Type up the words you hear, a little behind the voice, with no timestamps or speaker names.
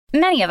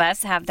Many of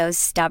us have those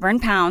stubborn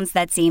pounds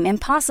that seem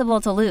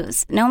impossible to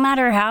lose, no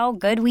matter how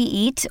good we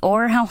eat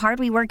or how hard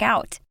we work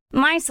out.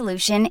 My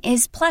solution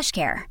is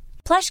PlushCare.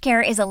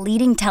 PlushCare is a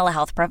leading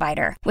telehealth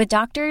provider with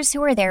doctors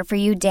who are there for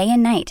you day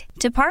and night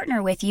to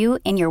partner with you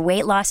in your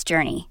weight loss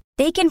journey.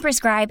 They can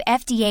prescribe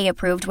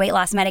FDA-approved weight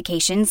loss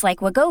medications like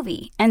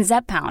Wegovy and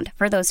Zepbound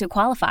for those who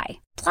qualify.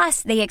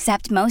 Plus, they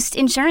accept most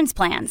insurance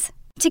plans.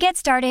 To get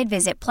started,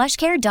 visit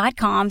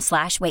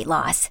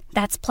plushcare.com/weightloss.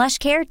 That's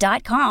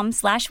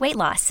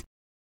plushcare.com/weightloss.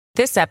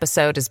 This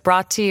episode is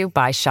brought to you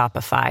by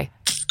Shopify.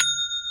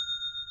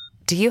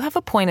 Do you have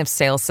a point of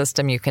sale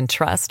system you can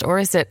trust, or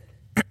is it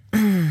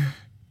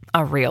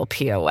a real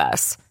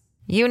POS?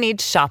 You need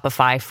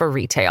Shopify for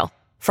retail.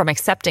 From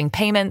accepting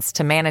payments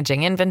to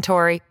managing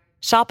inventory,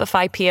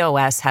 Shopify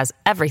POS has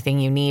everything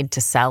you need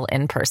to sell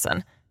in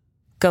person.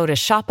 Go to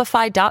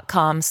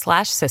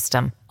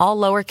shopify.com/system, all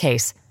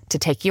lowercase, to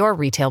take your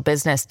retail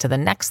business to the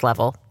next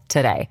level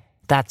today.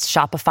 That's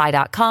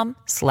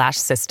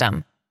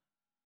shopify.com/system.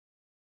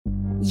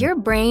 Your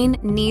brain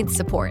needs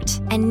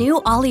support, and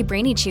new Ollie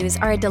Brainy Chews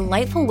are a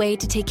delightful way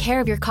to take care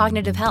of your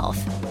cognitive health.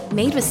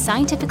 Made with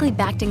scientifically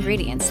backed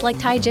ingredients like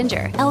Thai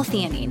ginger,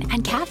 L-theanine,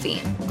 and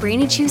caffeine,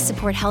 Brainy Chews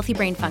support healthy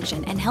brain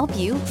function and help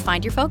you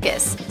find your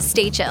focus,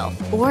 stay chill,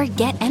 or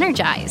get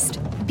energized.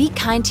 Be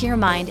kind to your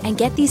mind and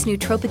get these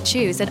nootropic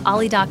chews at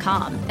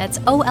ollie.com. That's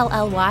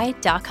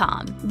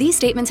OLLY.com. These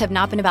statements have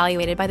not been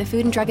evaluated by the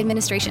Food and Drug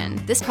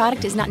Administration. This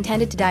product is not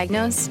intended to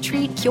diagnose,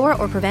 treat, cure,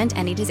 or prevent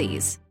any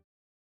disease.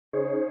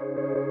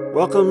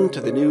 Welcome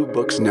to the New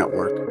Books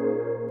Network.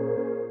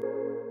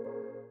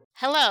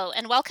 Hello,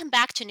 and welcome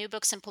back to New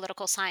Books in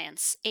Political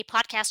Science, a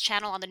podcast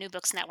channel on the New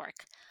Books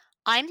Network.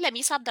 I'm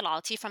Lamisa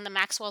Abdelalti from the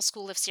Maxwell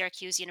School of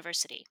Syracuse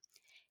University.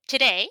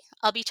 Today,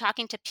 I'll be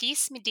talking to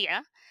Peace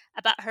Medea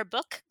about her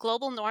book,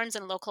 Global Norms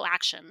and Local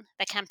Action,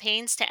 The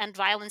Campaigns to End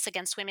Violence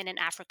Against Women in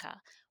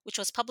Africa, which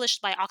was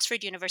published by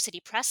Oxford University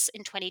Press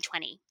in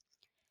 2020.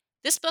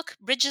 This book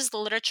bridges the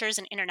literatures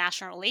in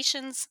international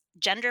relations,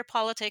 gender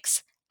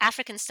politics,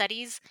 African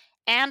studies,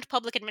 and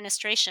public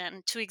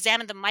administration to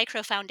examine the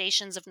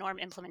micro-foundations of norm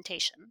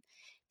implementation.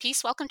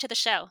 Peace, welcome to the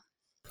show.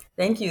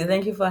 Thank you.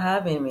 Thank you for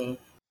having me.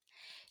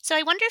 So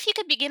I wonder if you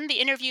could begin the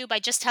interview by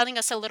just telling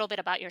us a little bit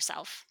about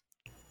yourself.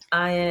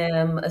 I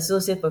am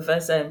Associate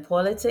Professor in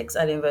Politics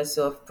at the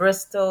University of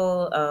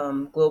Bristol.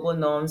 Global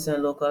Norms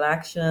and Local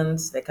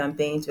Actions, The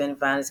Campaign to End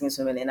Violence Against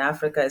Women in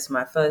Africa is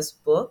my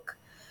first book.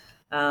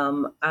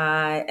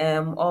 I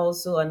am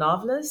also a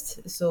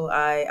novelist, so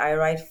I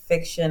write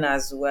fiction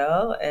as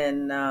well.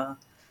 And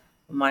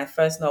my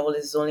first novel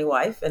is Only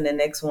Wife, and the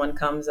next one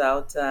comes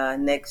out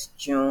next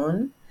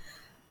June.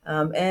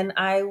 And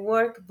I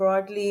work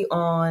broadly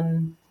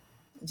on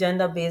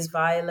gender-based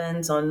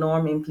violence, on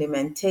norm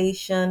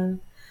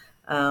implementation.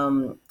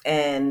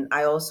 And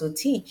I also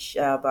teach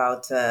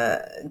about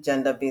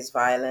gender-based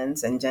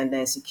violence and gender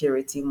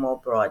insecurity more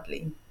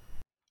broadly.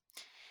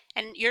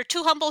 And you're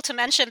too humble to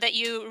mention that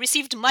you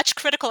received much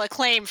critical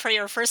acclaim for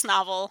your first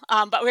novel,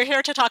 but we're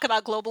here to talk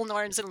about global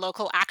norms and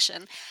local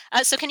action.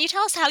 So can you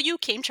tell us how you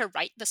came to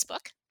write this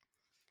book?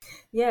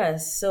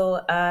 Yes,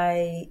 so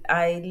I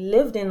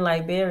lived in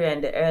Liberia in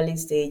the early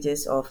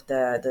stages of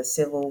the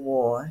Civil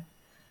War.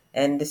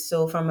 And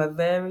so from a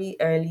very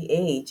early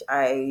age,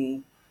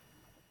 I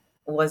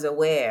was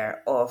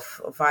aware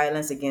of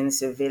violence against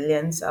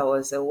civilians. I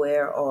was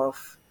aware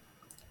of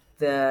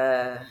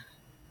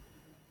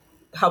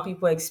how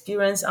people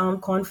experience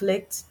armed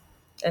conflict.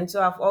 And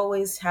so I've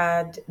always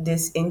had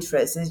this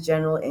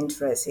general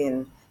interest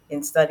in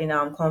studying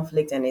armed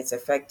conflict and its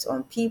effects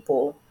on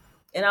people.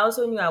 And I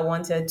also knew I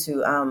wanted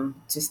to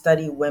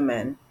study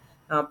women,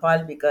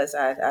 partly because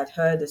I'd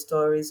heard the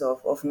stories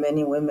of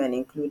many women,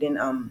 including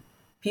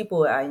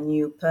people I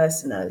knew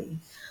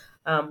personally.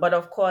 But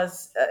of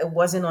course, it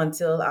wasn't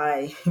until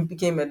I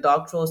became a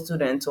doctoral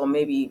student, or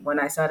maybe when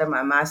I started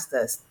my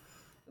master's,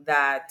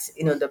 that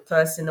the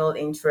personal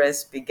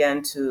interest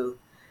began to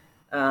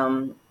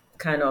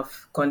kind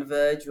of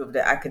converge with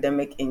the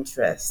academic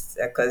interest.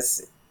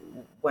 Because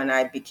when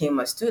I became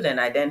a student,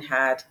 I then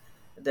had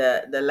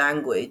the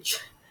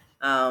language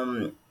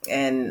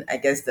and I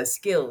guess the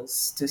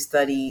skills to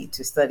study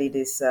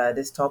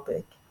this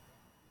topic.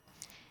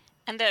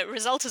 And the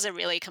result is a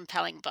really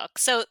compelling book.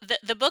 So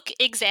the book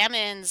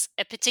examines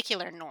a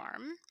particular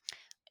norm,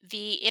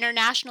 the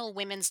International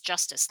Women's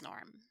Justice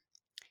Norm.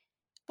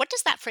 What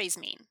does that phrase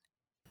mean?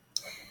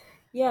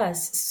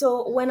 Yes.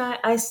 So when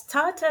I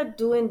started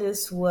doing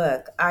this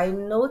work, I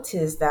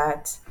noticed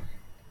that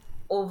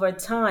over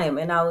time,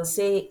 and I would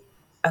say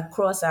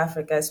across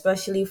Africa,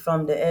 especially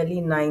from the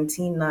early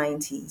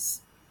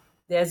 1990s,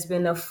 there's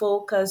been a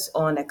focus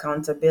on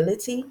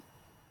accountability,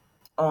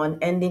 on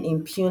ending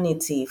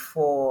impunity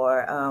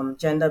for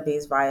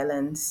gender-based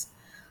violence.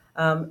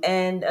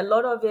 And a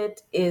lot of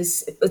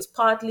it's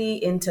partly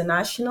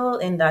international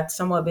in that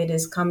some of it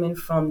is coming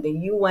from the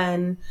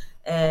UN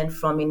and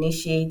from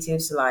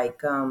initiatives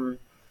like the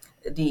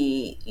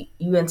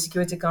UN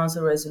Security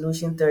Council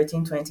Resolution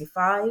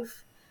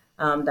 1325,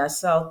 that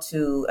sought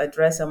to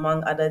address,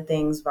 among other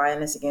things,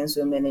 violence against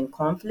women in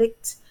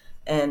conflict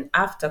and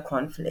after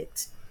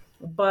conflict.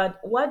 But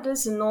what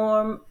this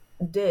norm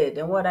did,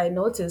 and what I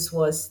noticed,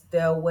 was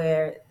there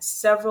were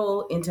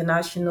several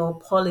international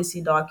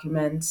policy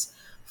documents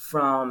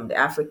from the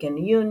African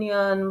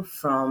Union,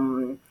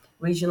 from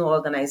regional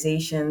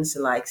organizations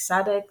like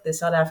SADC, the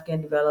South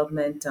African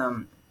Development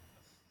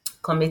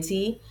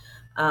Committee,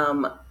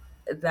 um,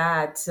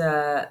 that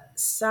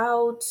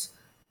sought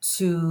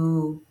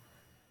to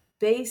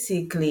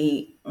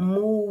basically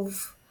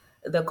move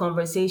the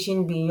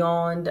conversation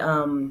beyond,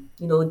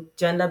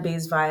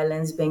 gender-based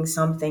violence being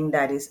something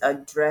that is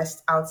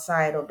addressed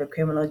outside of the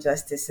criminal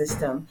justice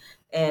system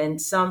and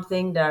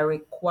something that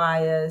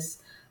requires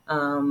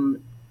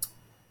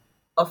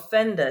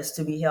offenders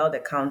to be held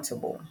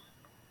accountable.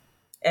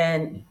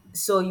 And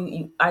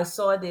so I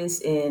saw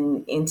this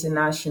in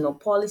international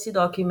policy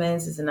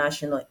documents,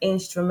 international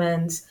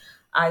instruments.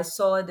 I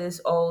saw this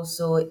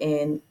also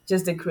in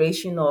just the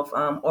creation of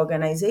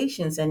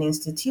organizations and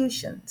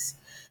institutions.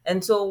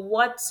 And so,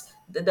 what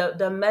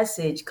the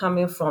message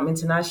coming from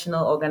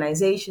international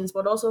organizations,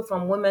 but also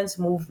from women's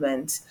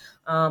movements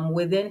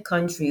within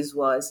countries,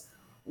 was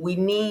we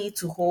need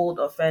to hold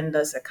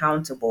offenders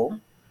accountable,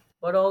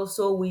 but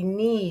also we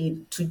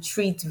need to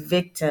treat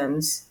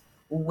victims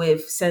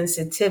with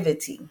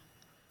sensitivity.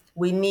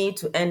 We need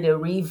to end the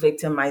re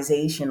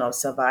victimization of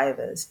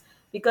survivors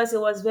because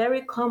it was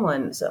very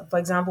common. So, for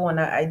example, when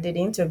I did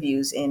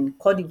interviews in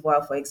Cote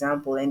d'Ivoire, for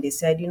example, and they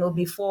said,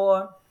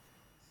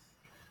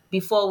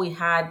 before we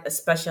had a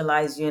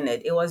specialized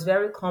unit, it was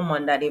very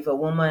common that if a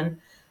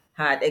woman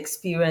had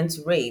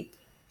experienced rape,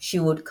 she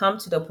would come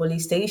to the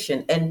police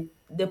station and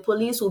the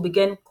police will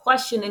begin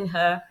questioning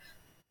her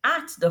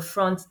at the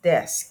front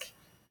desk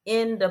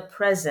in the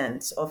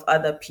presence of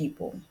other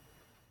people.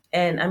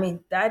 And I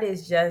mean, that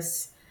is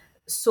just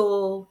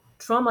so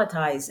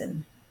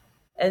traumatizing.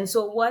 And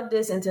so, what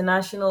this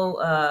international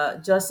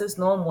justice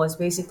norm was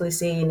basically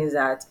saying is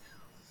that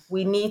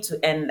we need to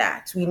end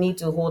that. We need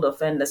to hold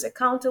offenders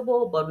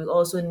accountable, but we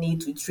also need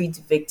to treat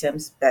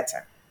victims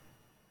better.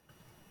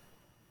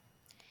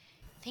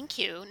 Thank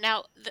you.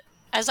 Now,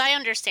 as I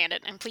understand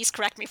it, and please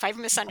correct me if I've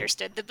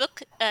misunderstood, the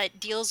book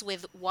deals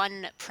with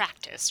one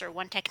practice or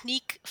one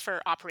technique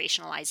for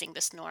operationalizing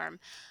this norm,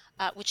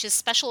 which is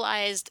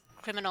specialized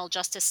criminal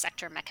justice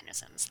sector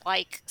mechanisms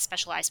like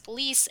specialized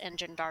police and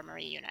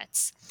gendarmerie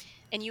units.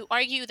 And you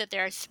argue that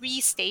there are three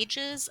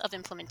stages of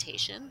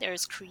implementation.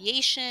 There's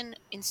creation,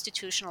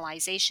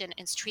 institutionalization,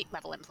 and street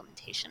level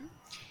implementation.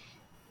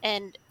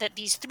 And that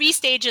these three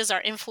stages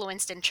are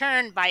influenced in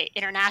turn by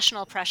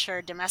international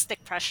pressure,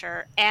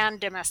 and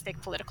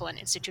domestic political and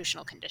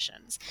institutional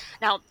conditions.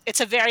 Now, it's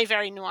a very,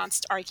 very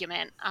nuanced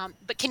argument,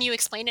 but can you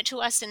explain it to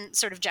us in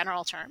sort of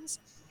general terms?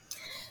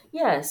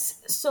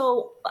 Yes.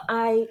 So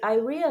I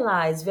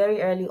realized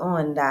very early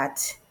on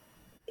that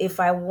if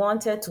I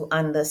wanted to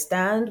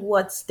understand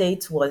what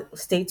states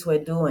were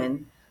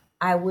doing,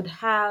 I would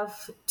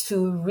have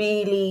to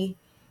really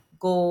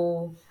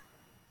go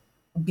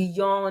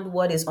beyond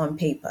what is on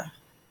paper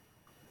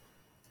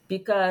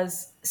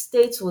because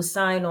states will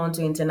sign on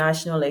to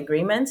international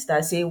agreements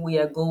that say we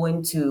are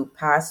going to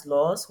pass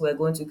laws, we're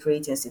going to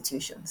create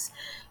institutions.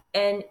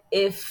 And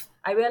if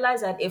I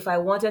realized that if I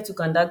wanted to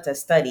conduct a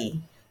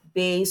study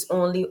based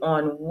only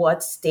on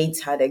what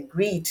states had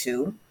agreed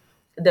to,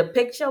 the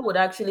picture would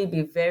actually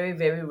be very,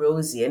 very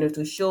rosy, and it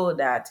would show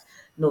that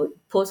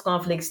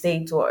post-conflict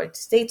states or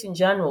states in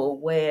general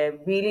were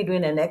really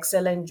doing an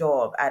excellent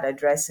job at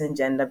addressing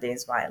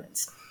gender-based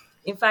violence.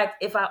 In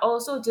fact, if I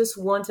also just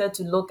wanted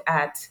to look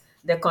at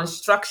the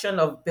construction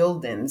of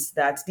buildings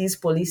that these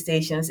police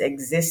stations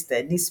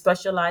existed, these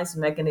specialized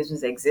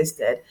mechanisms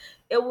existed,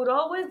 it would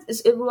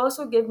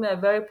also give me a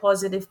very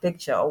positive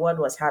picture of what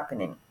was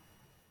happening.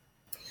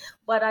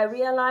 But I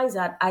realized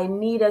that I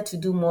needed to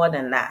do more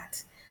than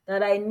that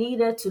I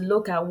needed to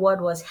look at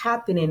what was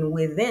happening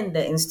within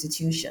the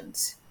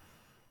institutions,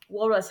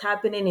 what was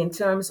happening in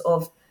terms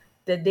of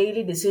the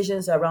daily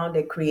decisions around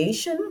the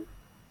creation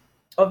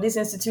of these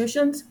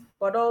institutions,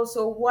 but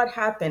also what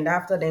happened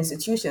after the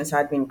institutions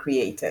had been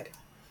created.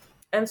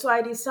 And so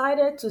I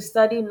decided to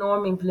study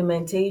norm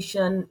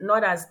implementation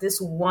not as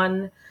this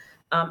one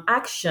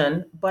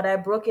action, but I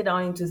broke it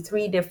down into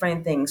three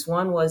different things.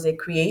 One was a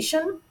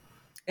creation,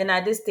 and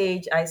at this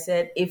stage, I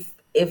said if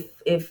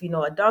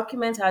a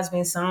document has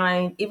been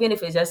signed, even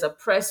if it's just a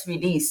press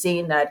release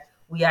saying that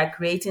we are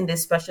creating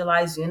this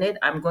specialized unit,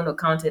 I'm going to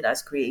count it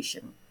as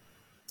creation.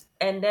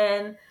 And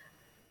then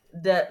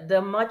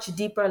the much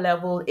deeper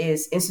level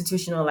is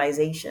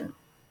institutionalization.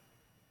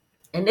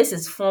 And this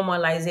is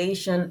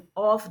formalization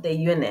of the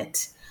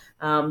unit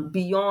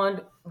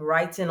beyond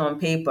writing on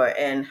paper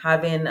and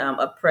having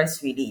a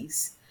press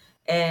release.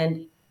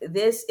 And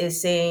this is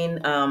saying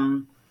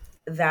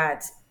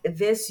that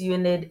this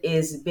unit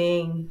is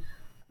being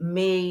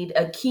made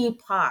a key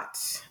part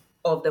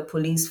of the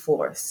police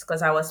force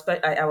because I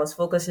was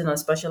focusing on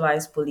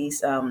specialized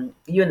police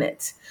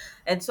units,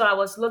 and so I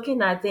was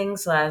looking at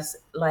things as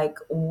like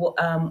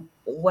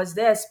was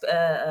there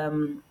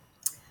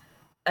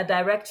a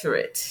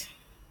directorate?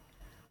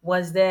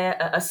 Was there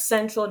a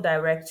central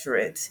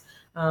directorate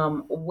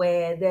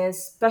where there's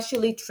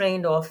specially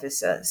trained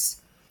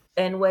officers,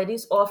 and where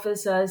these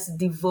officers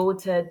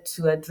devoted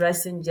to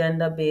addressing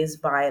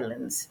gender-based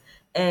violence?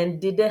 And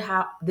did it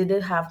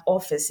have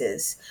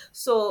offices?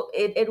 So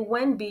it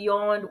went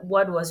beyond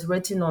what was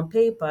written on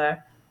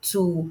paper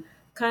to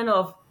kind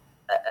of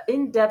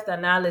in-depth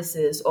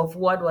analysis of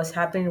what was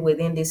happening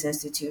within these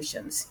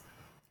institutions.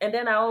 And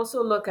then I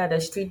also look at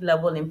the street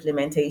level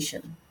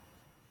implementation,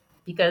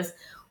 because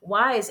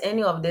why is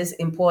any of this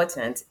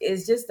important?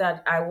 It's just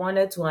that I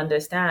wanted to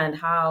understand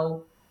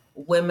how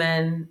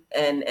women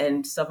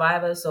and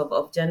survivors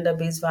of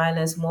gender-based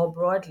violence more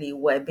broadly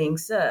were being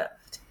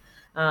served.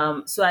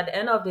 So at the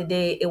end of the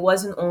day, it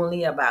wasn't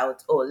only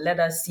about, oh, let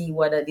us see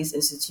whether these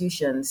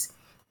institutions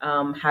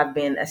have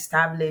been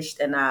established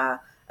and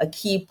are a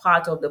key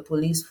part of the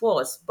police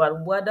force,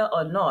 but whether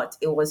or not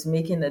it was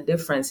making a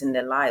difference in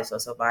the lives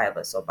of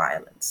survivors of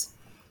violence.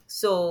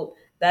 So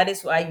that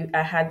is why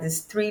I had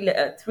these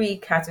three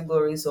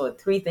categories, or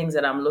three things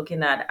that I'm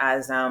looking at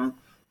as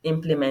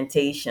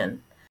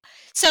implementation.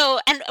 So,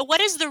 and what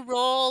is the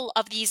role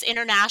of these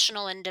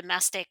international and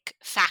domestic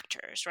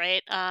factors,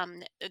 right?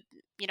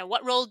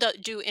 What role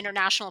do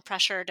international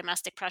pressure,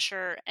 domestic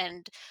pressure,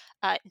 and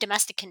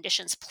domestic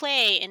conditions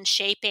play in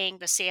shaping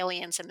the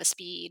salience and the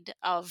speed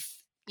of,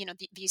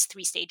 these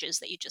three stages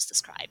that you just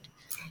described?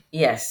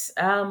 Yes.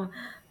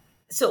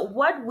 So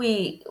what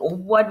we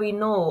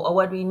know, or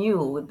what we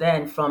knew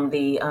then from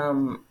the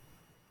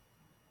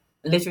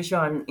literature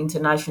on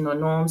international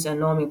norms and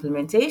norm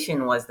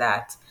implementation, was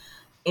that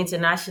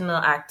international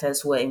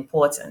actors were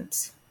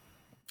important,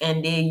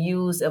 and they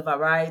use a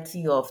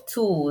variety of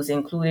tools,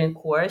 including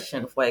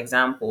coercion, for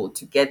example,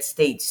 to get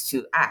states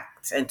to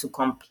act and to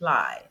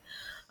comply.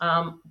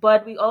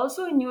 But we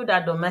also knew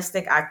that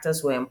domestic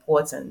actors were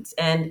important.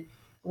 And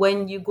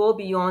when you go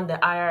beyond the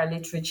IR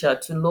literature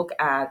to look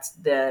at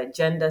the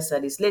gender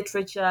studies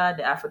literature,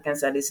 the African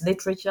studies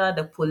literature,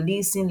 the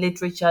policing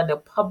literature, the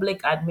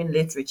public admin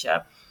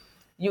literature,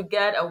 you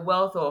get a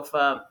wealth of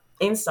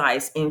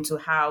insights into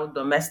how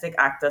domestic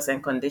actors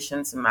and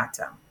conditions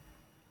matter.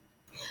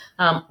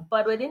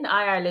 But within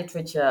IR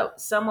literature,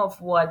 some of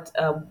what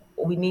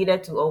we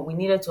needed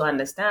to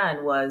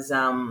understand was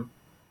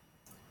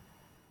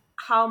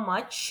how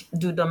much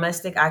do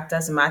domestic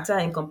actors matter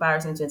in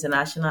comparison to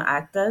international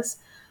actors,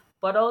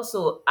 but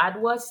also at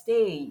what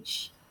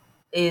stage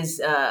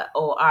is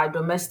or are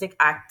domestic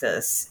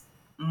actors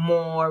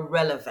more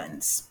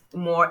relevant,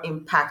 more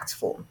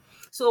impactful.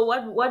 So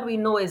what we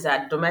know is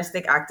that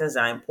domestic actors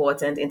are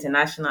important,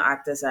 international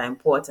actors are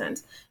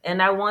important,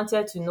 and I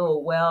wanted to know,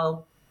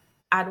 well,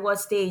 at what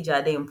stage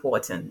are they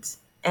important,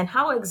 and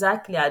how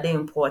exactly are they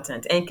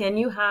important, and can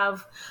you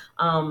have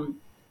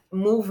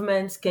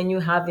movements, can you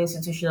have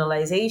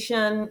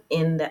institutionalization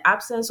in the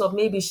absence of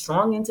maybe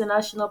strong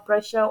international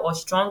pressure or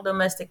strong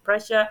domestic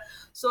pressure?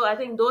 So I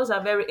think those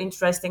are very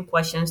interesting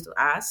questions to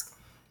ask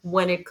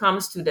when it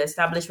comes to the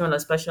establishment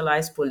of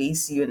specialized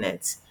police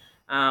units.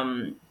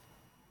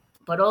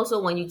 But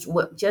also when you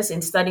just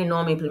in study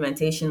norm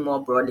implementation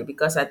more broadly,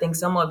 because I think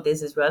some of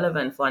this is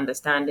relevant for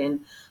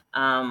understanding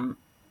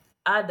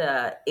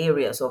other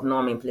areas of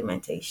norm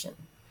implementation.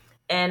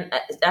 And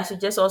I should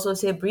just also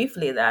say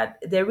briefly that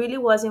there really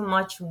wasn't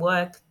much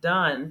work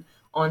done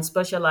on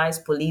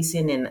specialized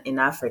policing in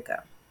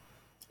Africa.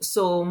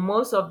 So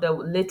most of the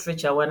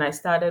literature, when I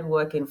started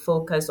working,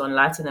 focused on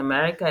Latin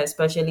America,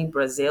 especially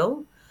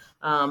Brazil,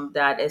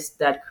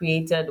 that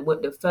created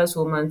the first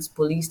women's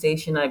police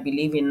station, I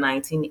believe, in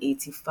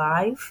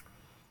 1985.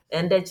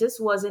 And there just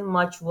wasn't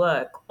much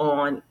work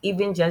on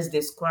even just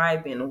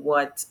describing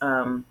what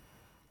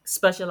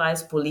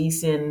specialized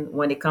policing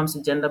when it comes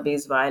to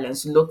gender-based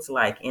violence looked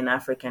like in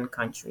African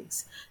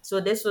countries. So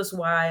this was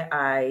why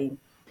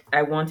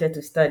I wanted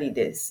to study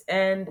this.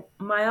 And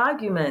my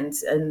argument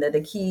and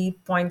the key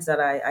points that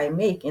I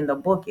make in the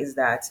book is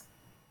that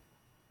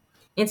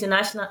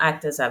international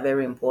actors are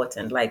very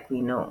important, like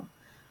we know.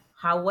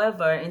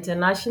 However,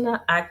 international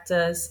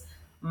actors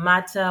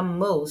matter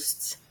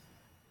most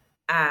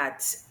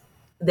at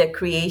the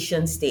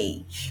creation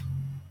stage.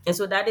 And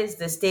so that is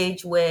the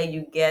stage where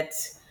you get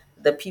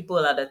the people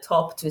at the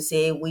top to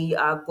say, we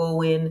are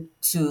going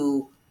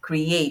to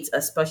create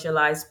a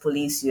specialized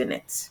police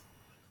unit.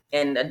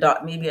 And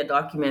maybe a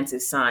document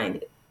is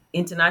signed.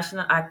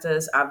 International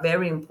actors are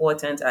very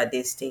important at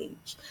this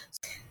stage.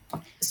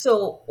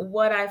 So,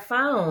 what I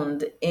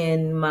found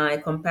in my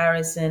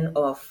comparison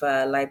of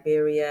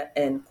Liberia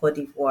and Cote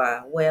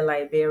d'Ivoire, where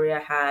Liberia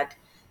had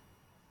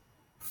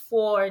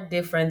four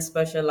different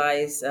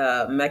specialized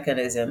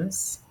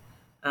mechanisms,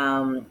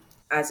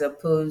 as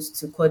opposed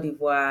to Cote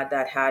d'Ivoire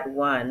that had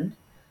one.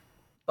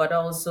 But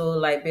also,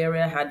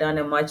 Liberia had done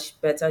a much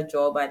better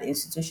job at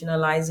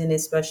institutionalizing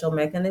its special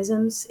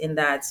mechanisms, in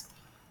that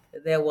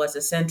there was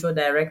a central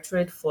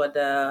directorate for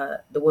the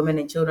Women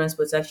and Children's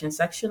Protection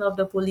section of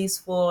the police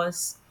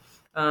force.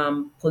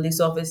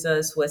 Police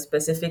officers were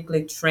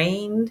specifically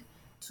trained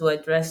to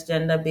address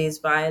gender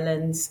based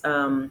violence.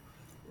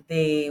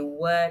 They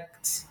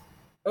worked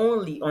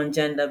only on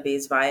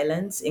gender-based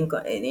violence in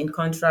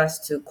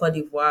contrast to Cote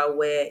d'Ivoire,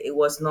 where it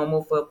was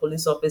normal for a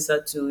police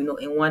officer to,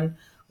 in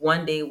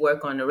one day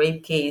work on a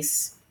rape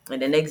case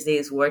and the next day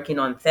is working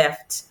on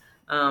theft.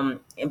 And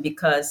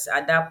because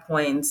at that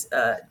point,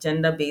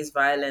 gender-based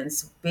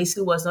violence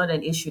basically was not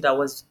an issue that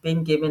was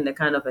being given the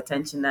kind of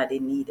attention that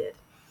it needed.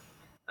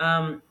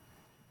 And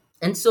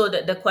so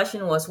the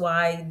question was,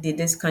 why did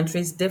these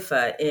countries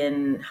differ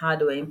in how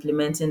they were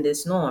implementing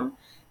this norm?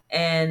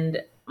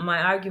 And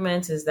my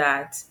argument is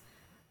that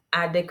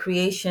at the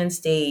creation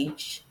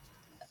stage,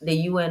 the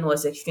UN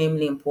was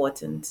extremely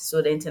important.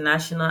 So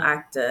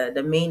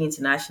the main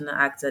international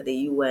actor, the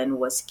UN,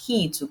 was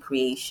key to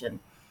creation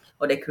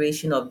or the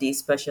creation of these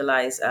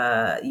specialized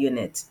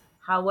units.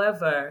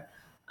 However,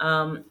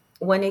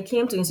 when it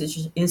came to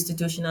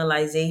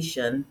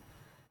institutionalization,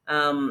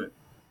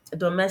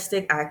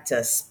 domestic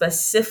actors,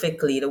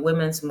 specifically the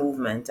women's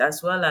movement,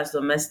 as well as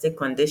domestic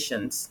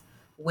conditions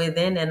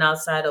within and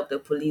outside of the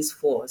police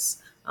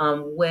force,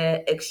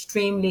 were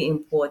extremely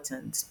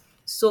important.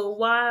 So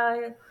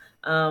while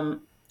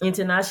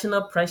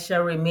international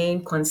pressure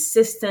remained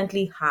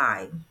consistently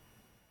high,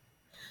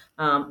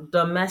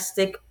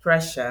 domestic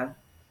pressure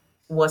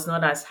was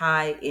not as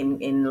high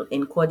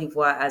in Cote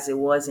d'Ivoire as it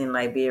was in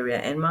Liberia.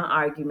 And my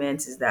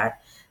argument is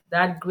that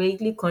that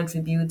greatly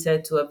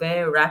contributed to a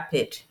very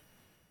rapid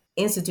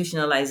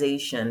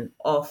institutionalization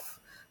of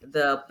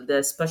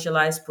the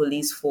specialized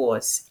police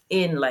force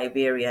in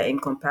Liberia in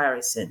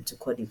comparison to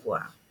Cote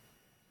d'Ivoire.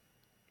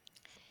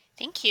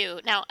 Thank you.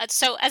 Now,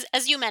 so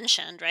as you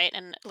mentioned, right,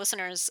 and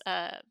listeners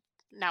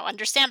now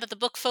understand that the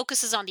book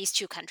focuses on these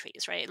two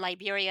countries, right,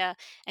 Liberia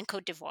and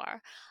Cote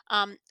d'Ivoire.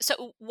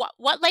 So,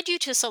 what led you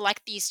to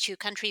select these two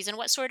countries, and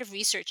what sort of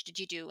research did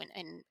you do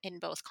in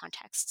both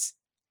contexts?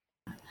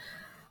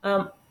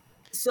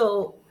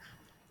 So,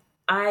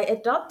 I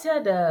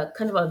adopted a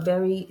kind of a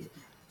very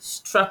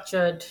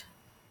structured,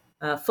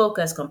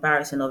 focused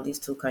comparison of these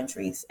two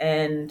countries,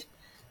 and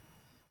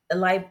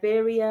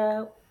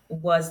Liberia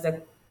was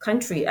the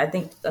country, I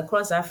think,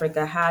 across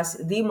Africa has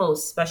the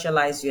most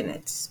specialized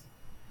units.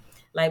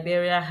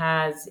 Liberia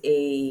has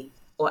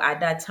or at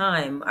that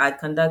time, I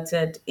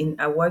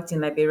worked in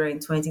Liberia in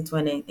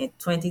 2020, in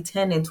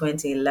 2010 and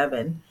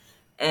 2011.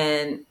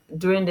 And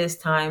during this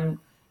time,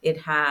 it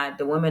had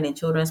the Women and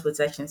Children's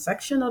Protection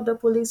section of the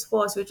police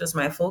force, which was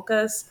my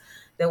focus.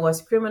 There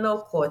was Criminal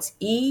Court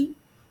E,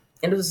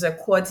 and this was a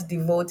court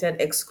devoted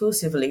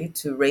exclusively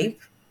to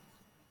rape.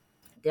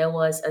 There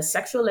was a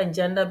sexual and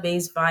gender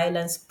based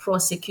violence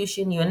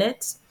prosecution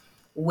unit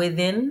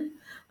within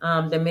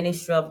the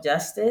Ministry of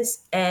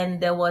Justice, and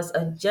there was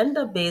a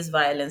gender based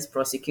violence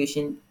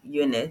prosecution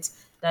unit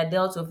that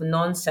dealt with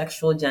non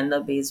sexual gender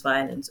based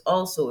violence,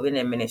 also within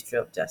the Ministry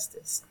of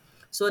Justice.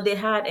 So they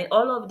had, and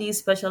all of these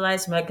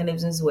specialized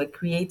mechanisms were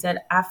created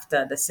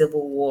after the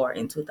Civil War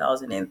in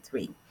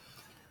 2003.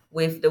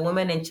 With the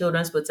Women and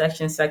Children's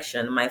Protection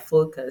section, my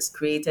focus,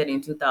 created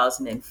in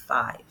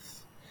 2005.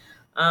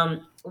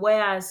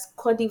 Whereas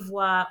Cote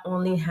d'Ivoire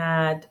only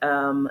had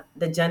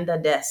the gender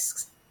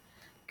desks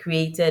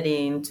created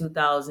in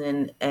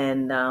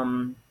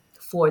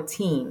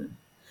 2014.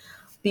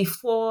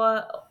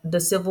 Before the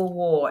Civil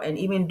War and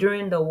even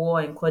during the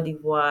war in Cote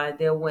d'Ivoire,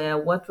 there were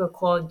what were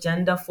called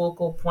gender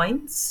focal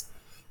points.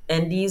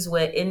 And these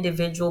were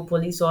individual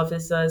police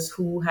officers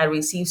who had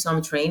received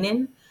some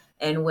training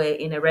and were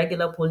in a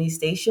regular police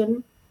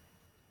station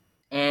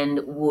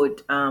and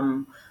would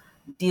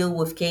deal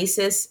with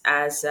cases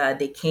as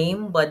they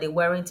came, but they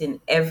weren't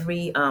in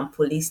every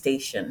police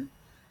station.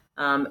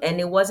 And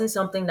it wasn't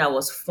something that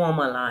was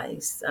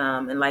formalized.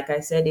 And like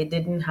I said, it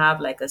didn't have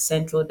like a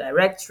central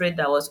directorate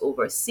that was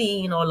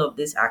overseeing all of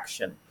this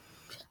action.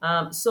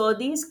 So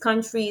these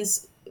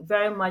countries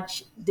very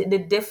much they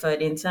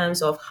differed in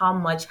terms of how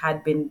much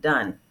had been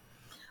done.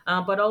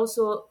 But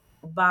also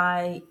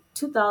by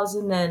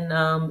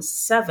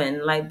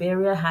 2007,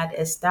 Liberia had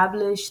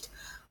established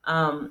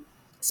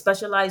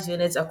specialized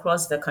units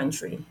across the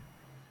country.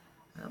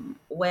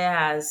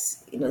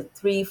 Whereas,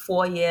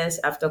 3-4 years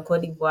after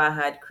Cote d'Ivoire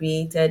had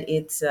created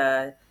its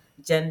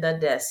gender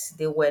desk,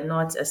 they were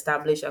not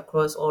established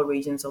across all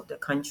regions of the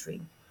country.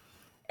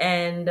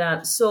 And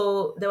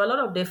so there were a lot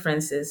of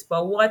differences,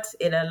 but what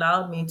it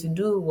allowed me to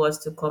do was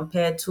to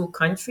compare two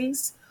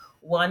countries,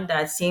 one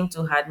that seemed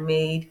to have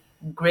made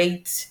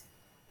great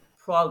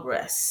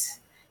progress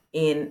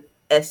in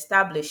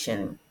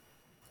establishing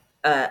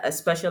a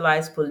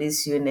specialized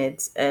police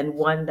unit, and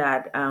one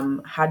that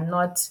had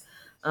not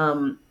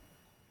come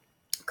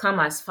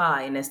as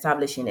far in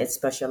establishing its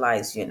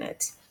specialized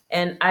unit.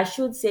 And I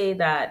should say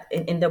that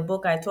in the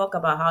book, I talk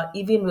about how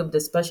even with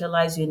the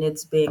specialized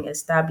units being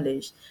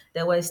established,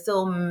 there were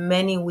still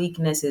many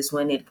weaknesses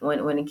when it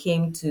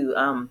came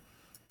to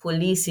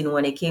policing,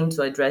 when it came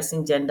to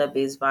addressing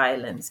gender-based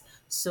violence.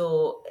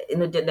 So,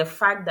 the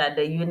fact that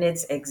the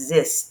units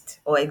exist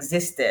or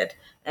existed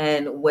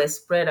and were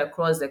spread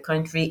across the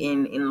country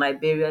in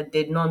Liberia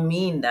did not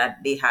mean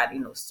that they had,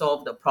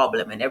 solved the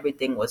problem and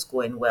everything was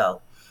going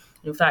well.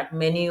 In fact,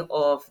 many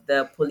of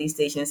the police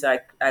stations I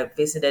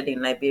visited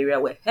in Liberia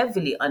were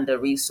heavily under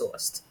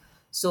resourced.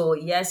 So,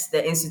 yes,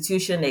 the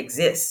institution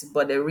exists,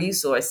 but the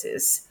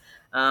resources,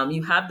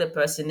 you have the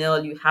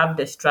personnel, you have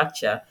the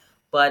structure,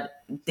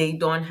 but they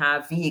don't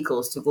have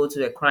vehicles to go to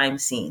the crime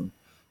scene.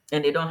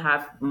 And they don't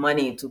have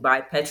money to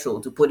buy petrol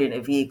to put in a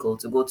vehicle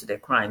to go to the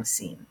crime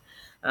scene.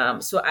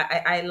 So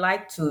I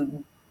like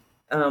to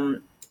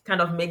kind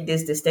of make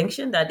this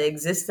distinction that the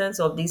existence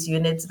of these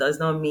units does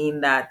not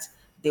mean that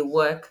they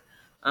work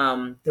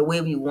the way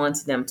we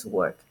want them to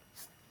work.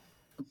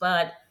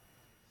 But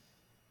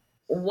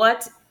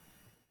what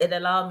it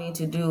allowed me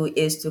to do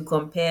is to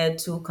compare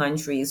two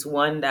countries,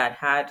 one that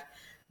had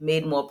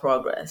made more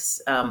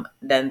progress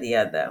than the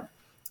other.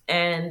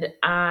 And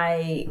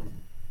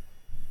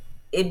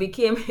it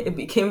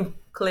became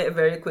clear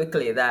very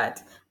quickly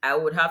that I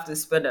would have to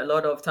spend a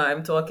lot of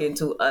time talking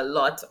to a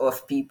lot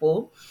of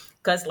people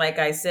because, like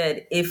I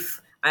said,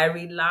 if I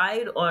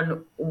relied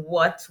on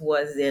what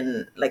was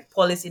in like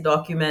policy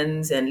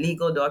documents and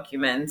legal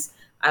documents,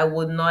 I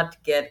would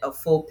not get a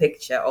full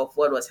picture of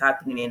what was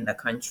happening in the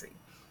country.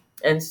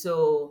 And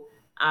so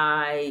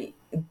I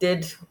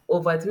did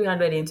over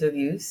 300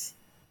 interviews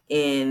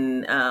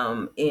in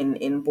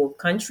both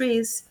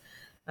countries.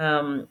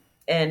 Um,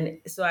 and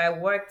so I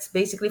worked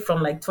basically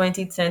from like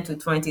 2010 to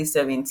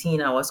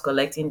 2017. I was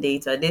collecting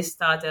data. This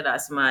started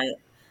as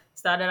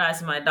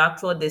my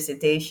doctoral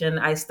dissertation.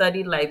 I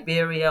studied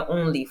Liberia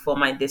only for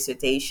my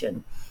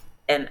dissertation.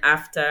 And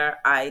after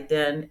I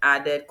then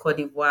added Cote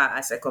d'Ivoire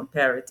as a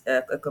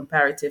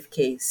comparative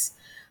case.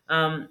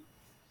 Um,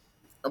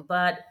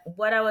 but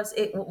what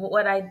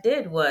I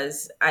did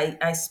was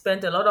I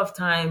spent a lot of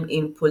time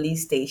in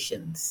police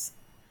stations,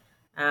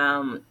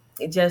 um,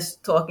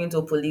 just talking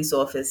to police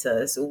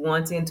officers,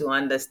 wanting to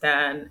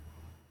understand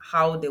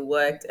how they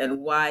worked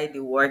and why they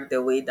worked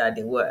the way that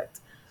they worked.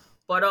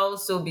 But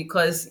also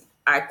because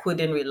I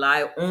couldn't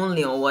rely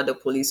only on what the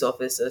police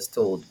officers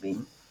told me.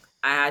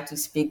 I had to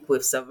speak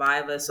with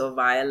survivors of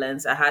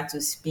violence. I had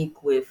to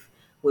speak with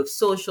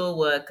social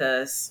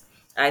workers.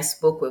 I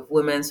spoke with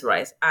women's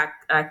rights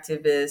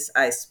activists.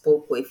 I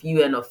spoke with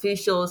UN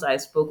officials. I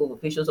spoke with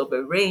officials of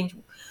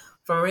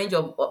from a range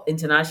of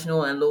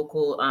international and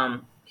local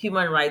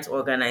human rights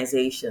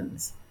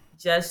organizations,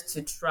 just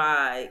to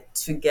try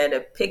to get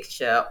a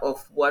picture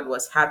of what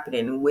was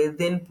happening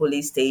within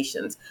police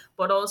stations,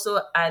 but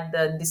also at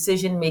the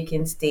decision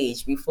making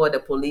stage before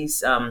the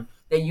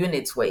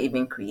units were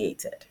even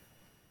created.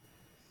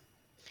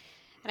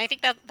 And I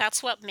think that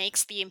that's what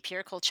makes the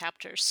empirical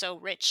chapters so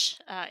rich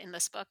in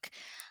this book.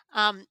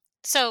 Um,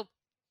 so,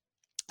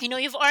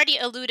 you've already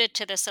alluded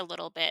to this a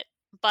little bit,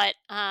 but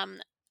uh,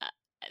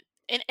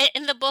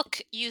 in the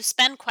book, you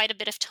spend quite a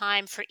bit of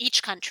time for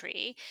each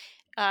country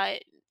uh,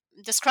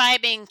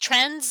 describing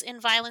trends in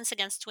violence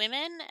against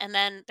women and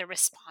then the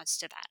response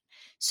to that.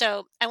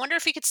 So I wonder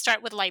if we could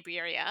start with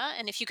Liberia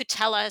and if you could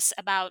tell us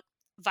about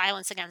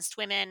violence against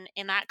women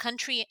in that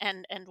country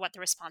and what the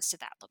response to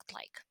that looked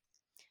like.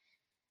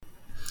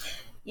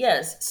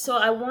 Yes, so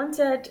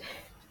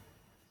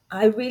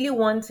I really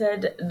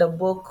wanted the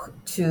book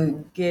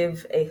to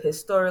give a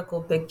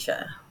historical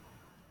picture.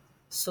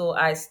 So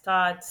I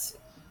start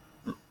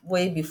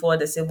way before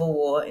the Civil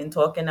War in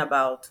talking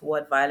about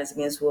what violence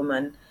against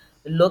women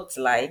looked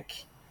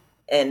like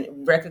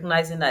and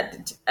recognizing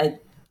that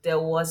there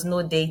was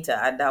no data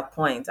at that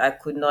point. I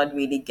could not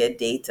really get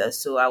data.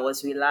 So I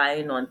was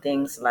relying on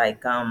things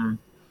like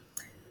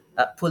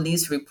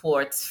police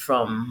reports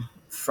from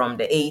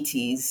the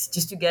 80s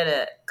just to get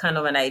a kind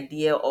of an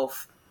idea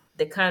of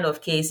the kind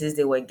of cases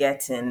they were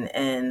getting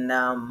and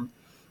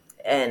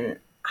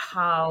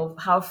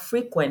how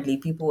frequently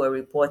people were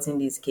reporting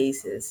these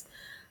cases.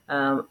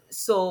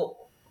 So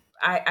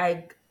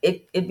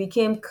it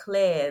became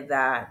clear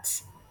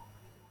that,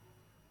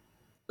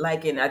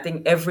 like in I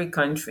think every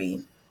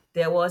country,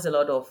 there was a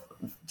lot of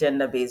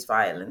gender-based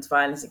violence,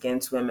 violence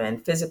against women,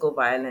 physical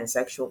violence,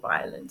 sexual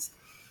violence.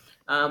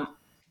 Um,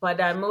 but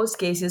that most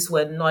cases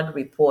were not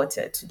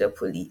reported to the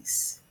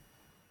police.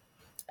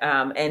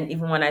 And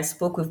even when I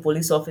spoke with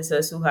police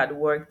officers who had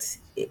worked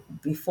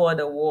before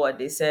the war,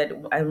 they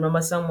said, I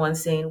remember someone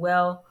saying,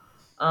 well,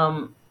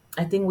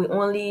 I think we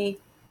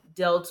only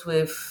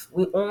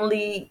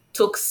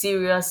took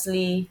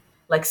seriously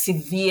like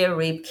severe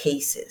rape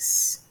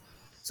cases.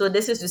 So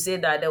this is to say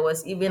that there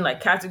was even like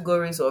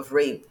categories of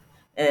rape,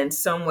 and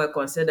some were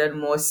considered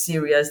more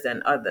serious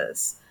than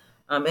others.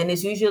 And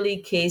it's usually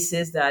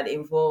cases that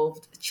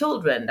involved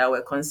children that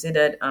were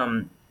considered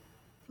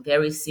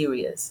very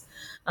serious.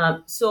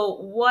 So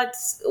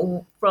what's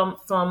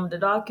from the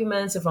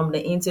documents and from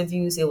the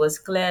interviews, it was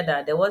clear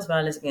that there was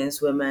violence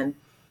against women,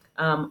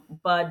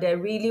 but there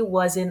really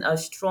wasn't a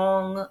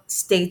strong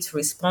state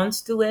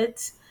response to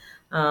it.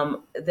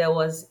 And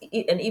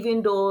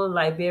even though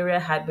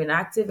Liberia had been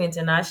active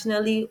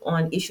internationally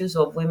on issues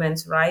of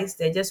women's rights,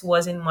 there just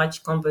wasn't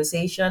much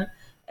conversation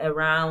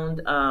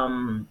around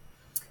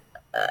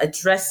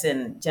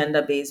addressing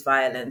gender-based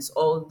violence,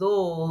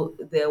 although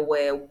there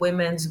were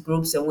women's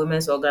groups and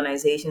women's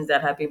organizations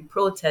that have been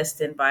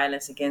protesting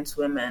violence against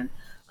women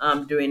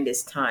during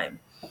this time.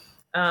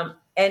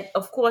 And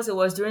of course, it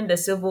was during the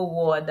Civil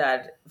War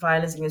that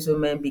violence against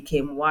women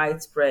became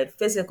widespread.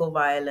 Physical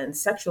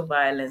violence, sexual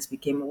violence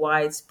became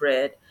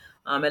widespread.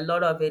 A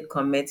lot of it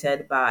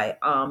committed by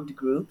armed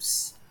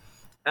groups.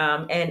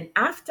 And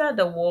after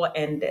the war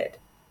ended,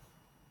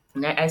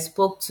 and I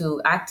spoke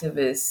to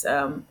activists,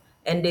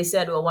 and they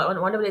said, well,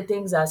 one of the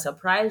things that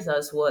surprised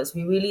us was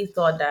we really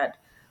thought that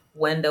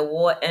when the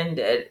war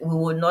ended, we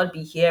would not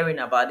be hearing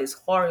about these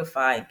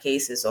horrifying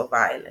cases of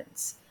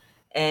violence.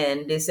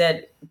 And they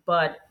said,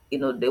 but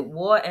the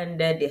war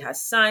ended, they had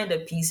signed a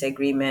peace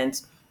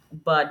agreement,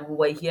 but we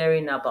were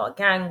hearing about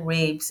gang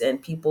rapes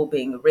and people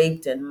being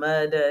raped and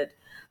murdered.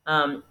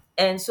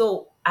 And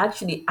so,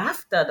 actually,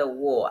 after the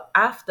war,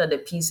 after the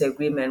peace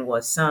agreement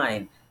was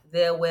signed,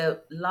 there were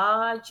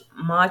large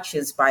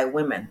marches by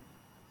women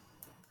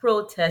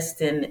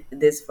protesting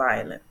this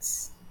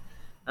violence.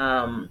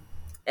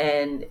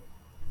 And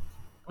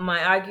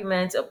my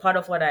argument, a part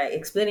of what I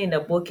explain in the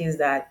book, is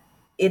that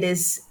it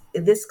is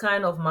this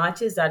kind of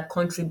marches that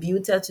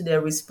contributed to the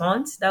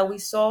response that we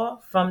saw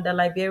from the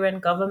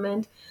Liberian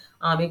government,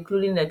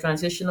 including the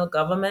transitional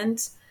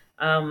government,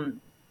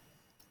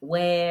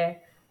 where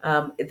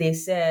they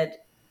said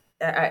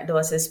there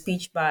was a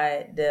speech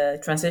by the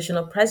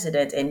transitional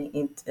president,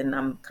 and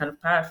I'm kind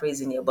of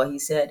paraphrasing it, but he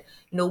said,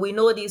 we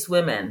know these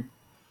women,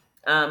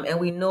 and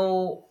we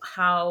know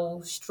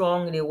how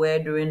strong they were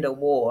during the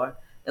war,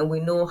 and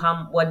we know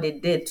what they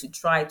did to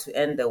try to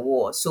end the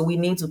war. So we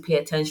need to pay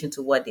attention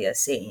to what they are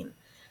saying.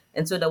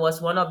 And so there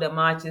was one of the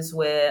marches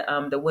where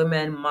the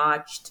women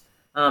marched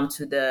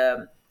to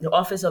the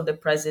office of the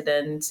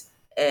president,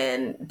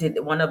 and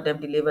one of them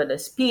delivered a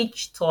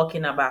speech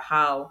talking about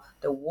how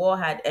the war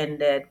had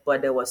ended,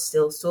 but there was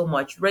still so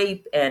much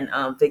rape and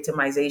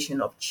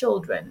victimization of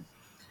children.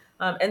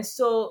 And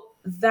so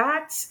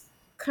that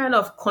kind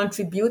of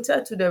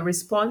contributed to the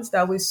response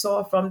that we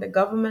saw from the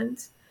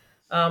government,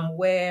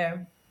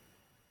 where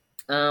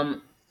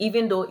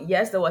even though,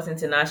 yes, there was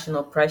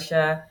international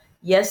pressure,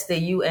 yes, the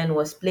UN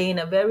was playing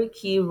a very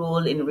key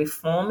role in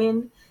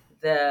reforming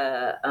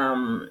the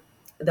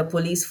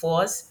police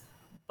force,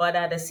 but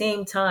at the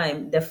same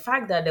time, the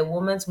fact that the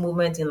women's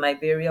movement in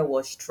Liberia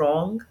was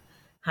strong,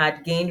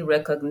 had gained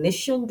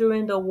recognition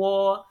during the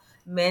war,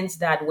 meant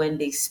that when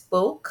they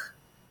spoke,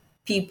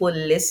 people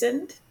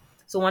listened.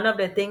 So one of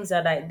the things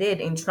that I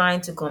did in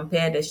trying to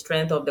compare the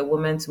strength of the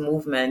women's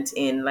movement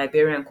in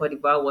Liberia and Cote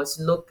d'Ivoire was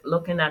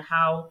looking at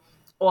how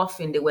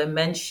often they were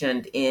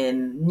mentioned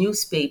in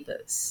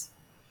newspapers.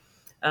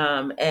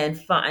 And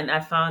I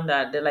found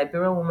that the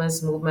Liberian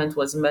women's movement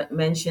was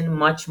mentioned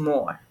much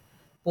more,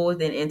 both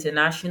in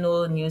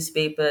international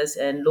newspapers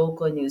and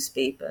local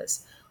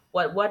newspapers.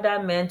 What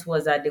that meant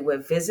was that they were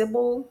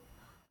visible,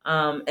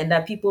 and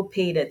that people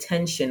paid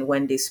attention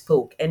when they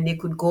spoke, and they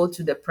could go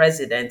to the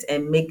president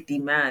and make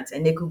demands,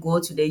 and they could go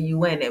to the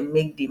UN and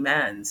make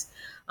demands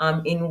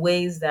in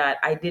ways that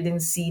I didn't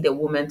see the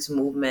women's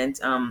movement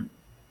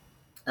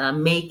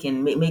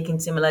making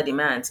similar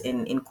demands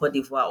in Cote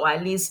d'Ivoire, or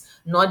at least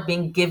not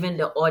being given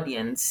the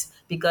audience,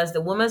 because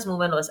the women's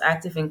movement was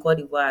active in Cote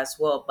d'Ivoire as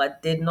well,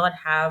 but did not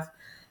have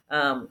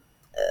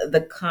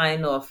the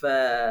kind of,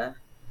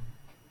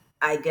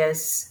 I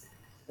guess,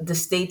 the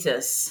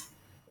status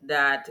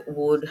that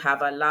would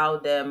have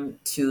allowed them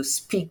to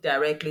speak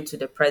directly to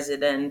the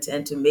president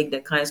and to make the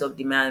kinds of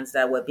demands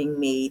that were being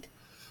made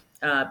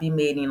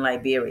in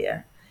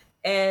Liberia.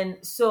 And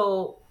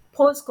so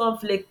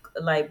post-conflict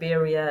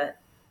Liberia,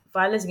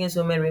 violence against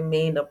women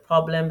remained a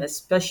problem,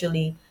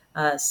 especially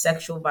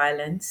sexual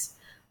violence.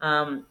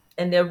 And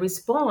their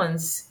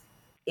response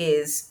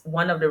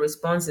one of the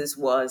responses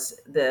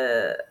was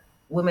the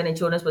Women and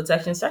Children's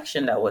Protection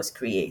Section that was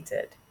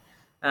created.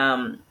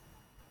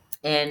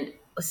 And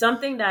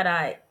something that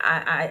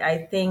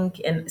I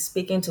think, and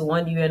speaking to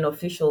one UN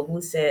official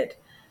who said,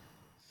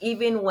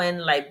 even when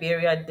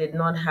Liberia did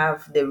not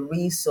have the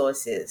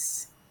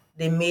resources,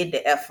 they made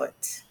the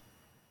effort.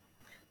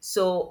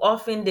 So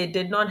often they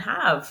did not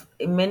have,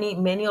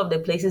 many of the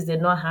places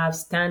did not have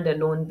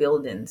standalone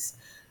buildings.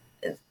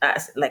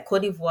 Like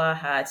Cote d'Ivoire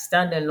had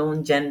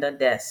standalone gender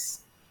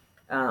desks.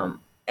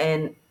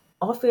 And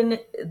often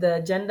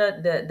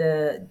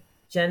the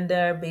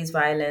gender-based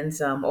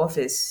violence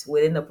office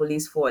within the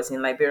police force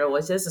in Liberia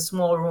was just a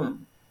small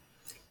room.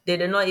 They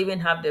did not even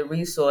have the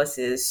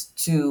resources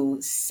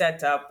to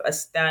set up a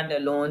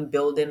standalone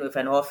building with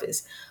an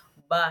office.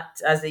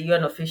 But as the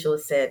UN official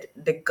said,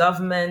 the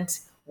government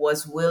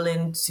was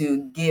willing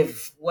to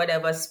give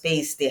whatever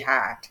space they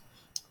had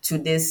to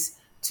this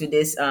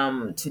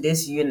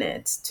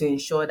unit to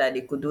ensure that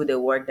they could do the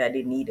work that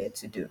they needed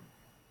to do.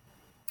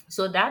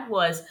 So that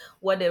was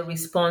what the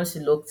response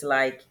looked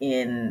like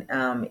in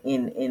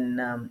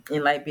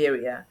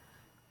Liberia.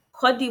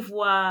 Cote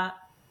d'Ivoire,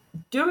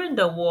 during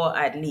the war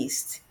at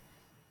least,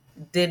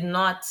 did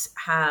not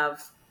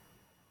have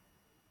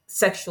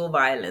sexual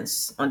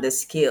violence on the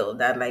scale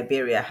that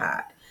Liberia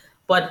had.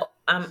 But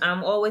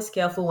I'm always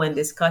careful when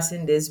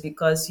discussing this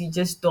because you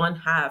just don't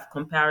have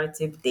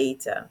comparative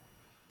data.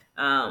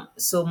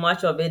 So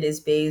much of it is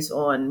based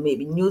on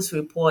maybe news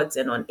reports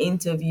and on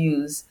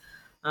interviews.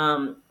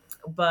 Um,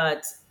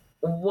 but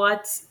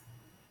what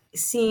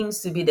seems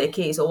to be the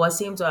case, or what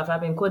seemed to have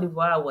happened in Cote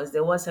d'Ivoire, was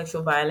there was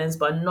sexual violence,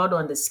 but not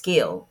on the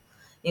scale.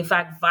 In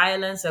fact,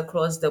 violence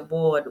across the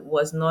board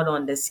was not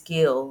on the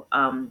scale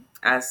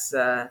as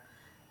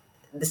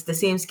the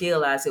same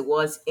scale as it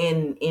was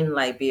in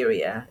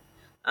Liberia.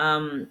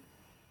 Um,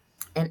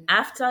 and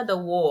after the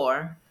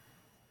war,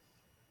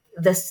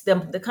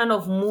 the kind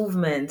of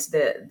movement,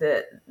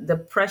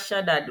 the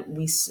pressure that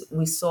we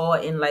saw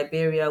in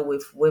Liberia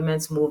with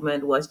women's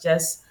movement was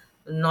just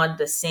not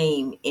the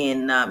same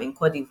in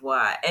Cote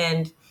d'Ivoire.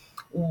 And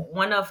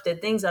one of the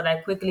things that I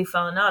quickly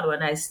found out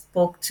when I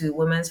spoke to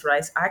women's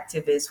rights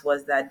activists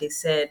was that they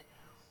said,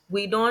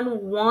 we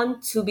don't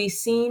want to be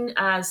seen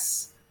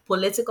as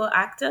political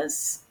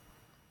actors.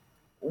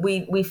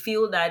 We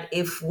feel that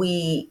if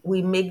we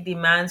make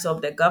demands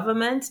of the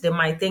government, they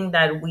might think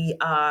that we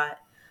are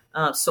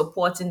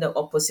supporting the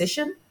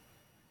opposition.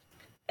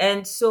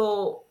 And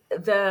so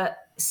the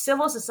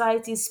civil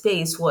society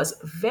space was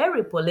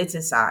very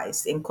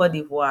politicized in Cote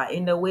d'Ivoire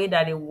in the way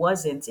that it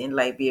wasn't in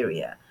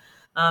Liberia.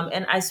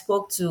 And I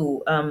spoke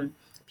to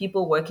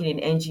people working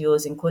in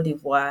NGOs in Cote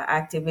d'Ivoire,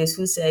 activists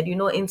who said,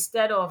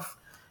 instead of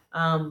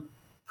um,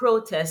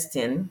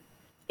 protesting,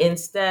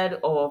 instead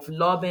of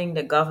lobbying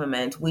the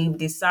government, we've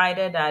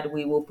decided that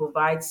we will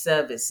provide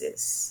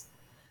services.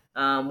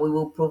 We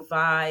will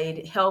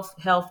provide health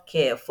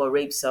care for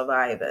rape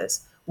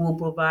survivors. We will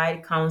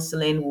provide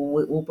counseling.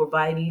 We will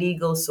provide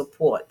legal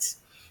support.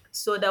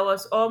 So there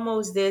was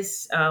almost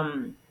this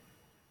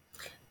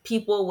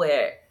people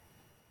were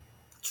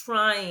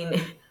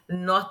trying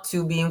not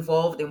to be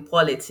involved in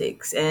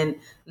politics and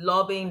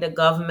lobbying the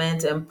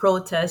government and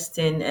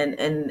protesting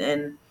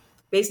and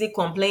basically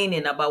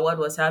complaining about what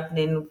was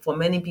happening. For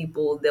many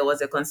people, there was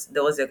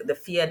the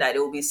fear that it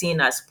will be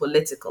seen as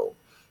political,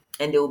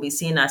 and they will be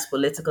seen as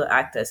political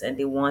actors, and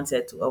they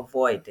wanted to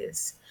avoid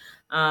this.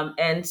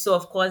 And so,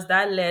 of course,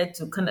 that led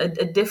to kind of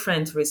a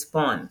different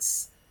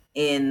response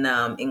in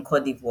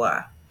Cote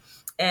d'Ivoire.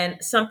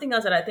 And something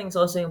else that I think is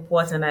also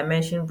important, I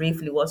mentioned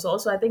briefly, was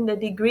also, I think, the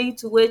degree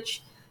to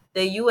which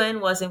the UN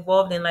was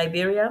involved in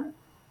Liberia.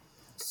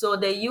 So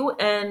the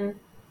UN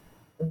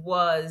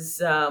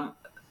was, I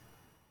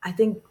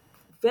think,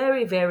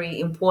 very, very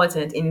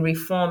important in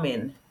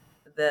reforming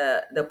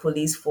the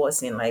police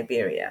force in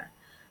Liberia.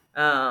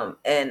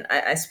 And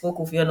I spoke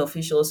with UN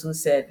officials who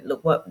said,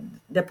 look, what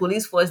the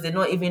police force did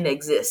not even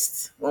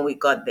exist when we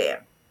got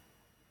there.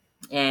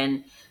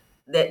 And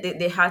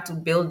they had to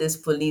build this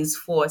police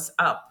force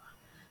up.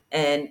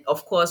 And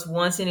of course,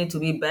 wanting it to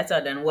be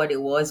better than what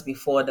it was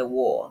before the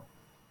war.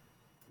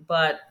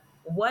 But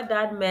what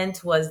that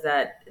meant was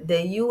that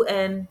the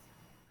UN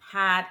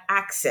had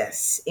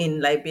access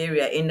in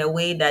Liberia in a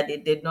way that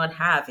it did not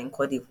have in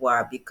Cote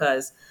d'Ivoire,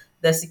 because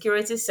the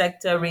security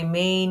sector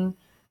remained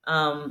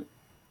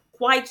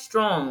quite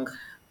strong,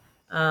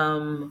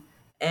 and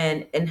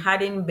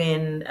hadn't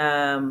been,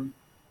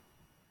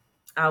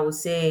 I would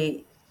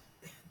say,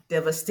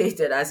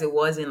 devastated as it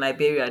was in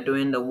Liberia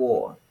during the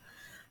war.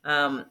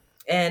 Um,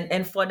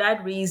 and for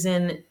that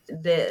reason,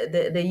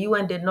 the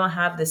UN did not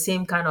have the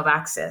same kind of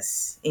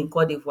access in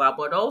Cote d'Ivoire,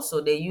 but also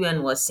the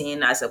UN was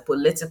seen as a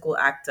political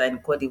actor in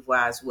Cote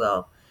d'Ivoire as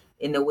well,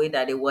 in a way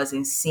that it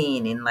wasn't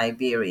seen in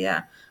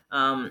Liberia.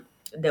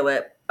 There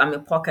were,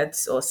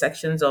 pockets or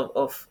sections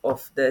of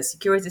the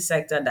security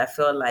sector that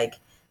felt like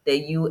the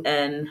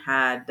UN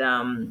had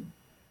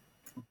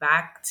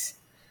backed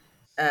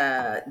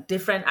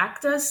different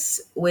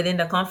actors within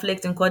the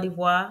conflict in Cote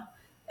d'Ivoire.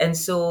 And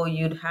so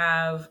you'd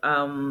have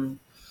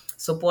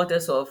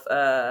supporters of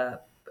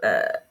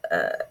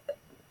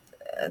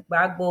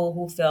Gbagbo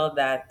who felt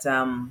that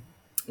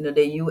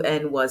the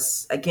UN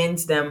was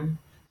against them,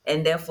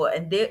 and therefore,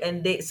 and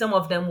they some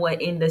of them were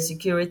in the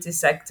security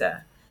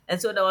sector, and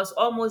so there was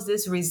almost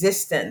this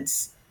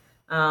resistance.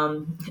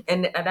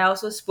 And I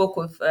also spoke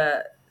with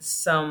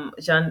some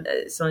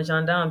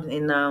gendarmes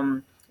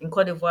in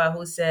Cote d'Ivoire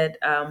who said,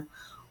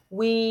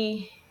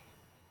 we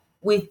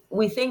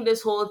we think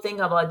this whole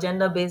thing about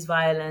gender-based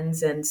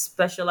violence and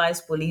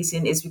specialized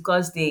policing is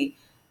because the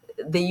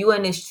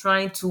UN is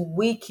trying to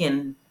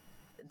weaken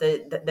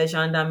the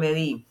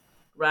gendarmerie,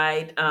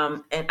 right?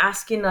 And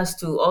asking us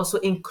to also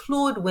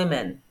include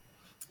women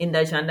in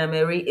the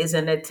gendarmerie is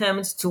an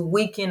attempt to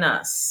weaken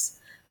us.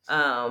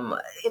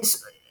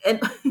 It's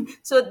and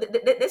so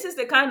this is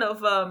the kind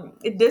of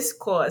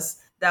discourse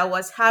that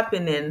was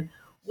happening.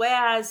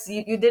 Whereas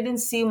you didn't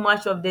see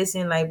much of this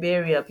in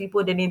Liberia.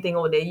 People didn't think,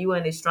 oh, the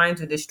UN is trying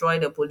to destroy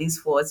the police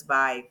force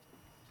by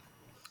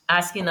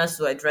asking us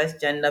to address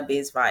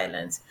gender-based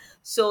violence.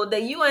 So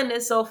the UN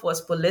itself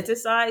was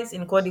politicized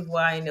in Cote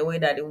d'Ivoire in a way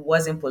that it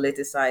wasn't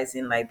politicized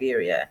in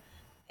Liberia.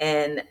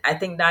 And I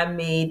think that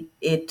made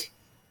it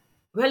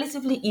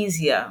relatively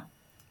easier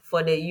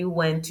for the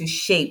UN to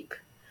shape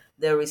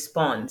the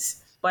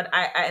response. But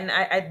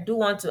I do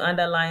want to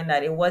underline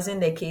that it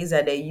wasn't the case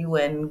that the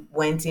UN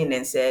went in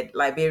and said,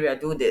 Liberia,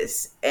 do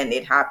this, and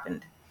it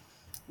happened.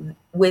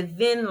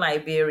 Within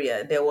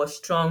Liberia, there was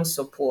strong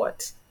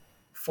support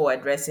for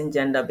addressing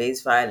gender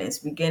based violence,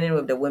 beginning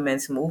with the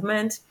women's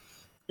movement.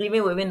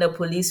 Even within the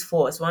police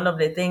force, one of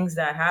the things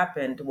that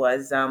happened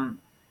was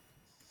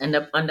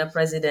under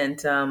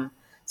President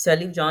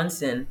Sirleaf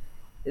Johnson,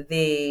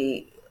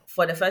 they,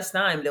 for the first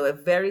time, there were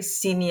very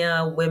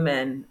senior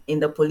women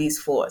in the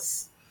police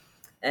force,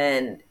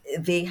 and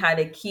they had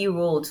a key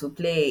role to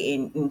play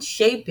in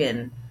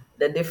shaping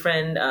the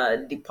different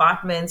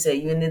departments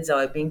and units that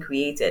were being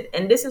created.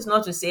 And this is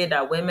not to say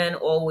that women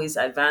always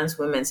advance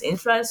women's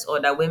interests or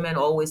that women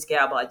always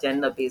care about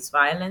gender-based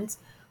violence,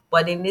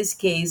 but in this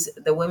case,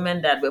 the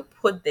women that were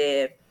put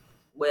there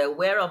were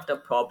aware of the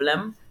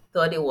problem,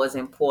 thought it was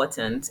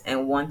important,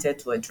 and wanted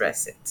to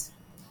address it.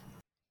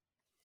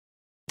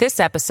 This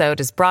episode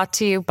is brought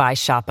to you by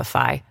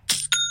Shopify.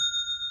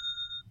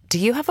 Do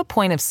you have a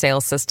point of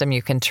sale system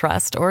you can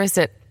trust, or is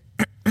it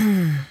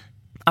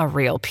a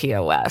real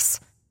POS?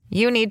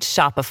 You need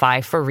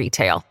Shopify for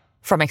retail.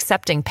 From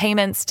accepting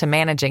payments to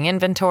managing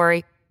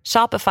inventory,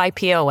 Shopify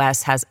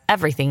POS has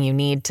everything you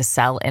need to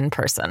sell in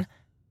person.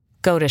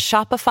 Go to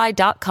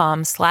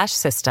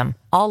shopify.com/system,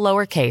 all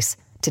lowercase,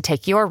 to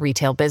take your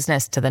retail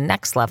business to the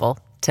next level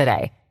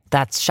today.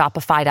 That's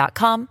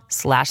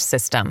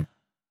shopify.com/system.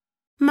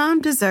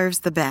 Mom deserves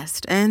the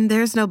best, and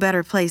there's no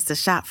better place to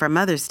shop for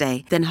Mother's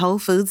Day than Whole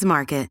Foods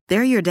Market.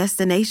 They're your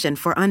destination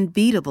for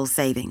unbeatable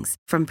savings,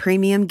 from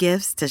premium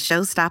gifts to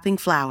show-stopping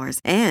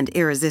flowers and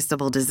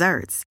irresistible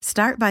desserts.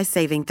 Start by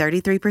saving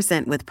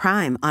 33% with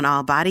Prime on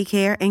all body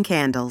care and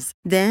candles.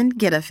 Then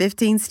get a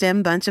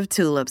 15-stem bunch of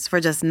tulips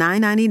for just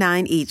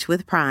 $9.99 each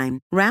with Prime.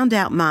 Round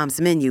out Mom's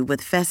menu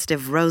with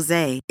festive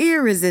rosé,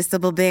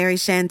 irresistible berry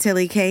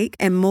chantilly cake,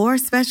 and more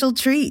special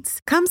treats.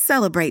 Come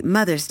celebrate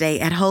Mother's Day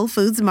at Whole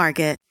Foods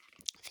Market.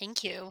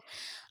 Thank you.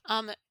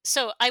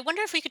 So I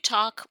wonder if we could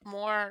talk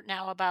more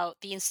now about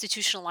the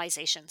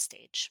institutionalization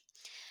stage.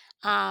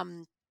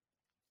 What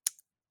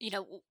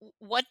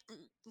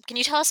can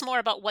you tell us more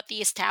about what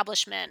the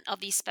establishment of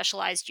these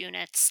specialized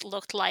units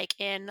looked like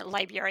in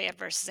Liberia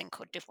versus in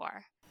Cote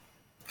d'Ivoire?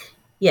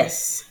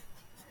 Yes.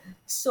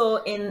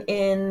 So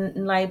in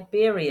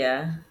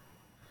Liberia,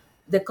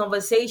 the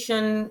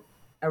conversation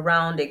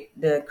around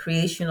the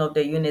creation of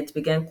the unit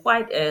began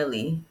quite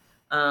early.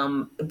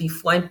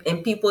 Before,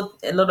 and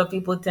a lot of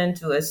people tend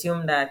to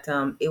assume that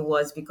it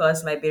was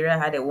because Liberia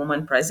had a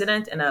woman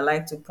president, and I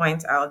like to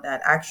point out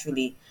that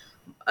actually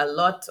a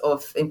lot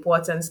of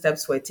important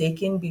steps were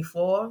taken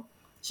before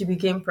she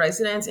became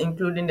president,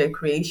 including the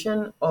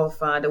creation of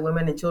the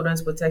Women and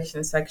Children's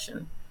Protection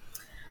Section.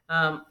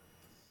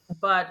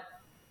 But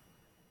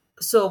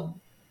so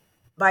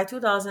by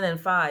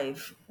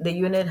 2005, the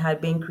unit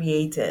had been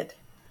created,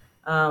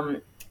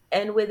 and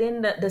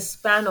within the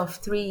span of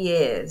 3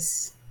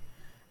 years.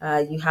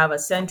 You have a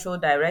central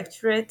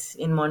directorate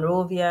in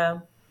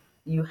Monrovia.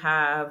 You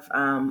have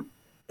a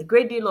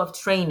great deal of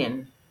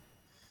training.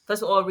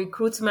 First of all,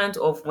 recruitment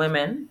of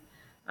women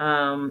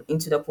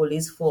into the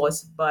police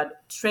force,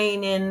 but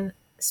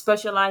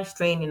specialized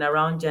training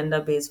around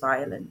gender-based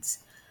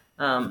violence.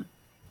 And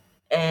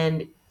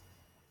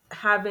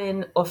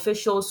having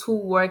officials who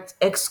worked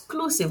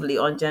exclusively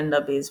on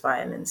gender-based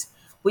violence,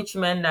 which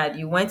meant that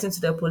you went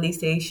into the police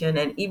station,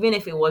 and even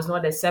if it was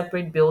not a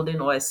separate building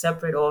or a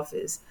separate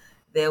office,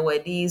 there were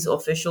these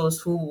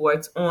officials who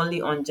worked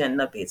only on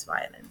gender-based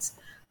violence.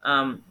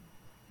 And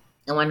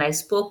when I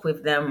spoke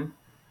with them,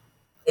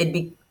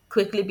 it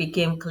quickly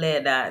became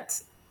clear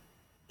that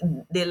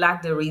they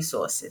lacked the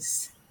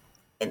resources.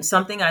 And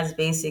something as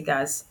basic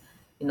as,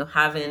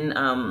 having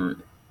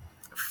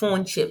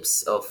phone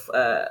chips of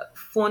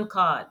phone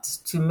cards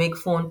to make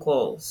phone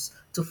calls,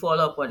 to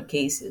follow up on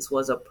cases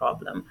was a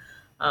problem.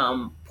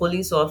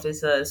 Police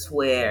officers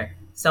were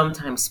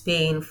sometimes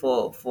paying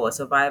for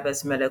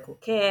survivors' medical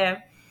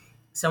care.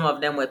 Some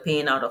of them were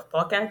paying out of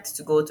pocket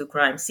to go to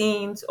crime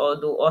scenes,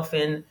 although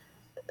often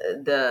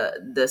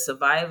the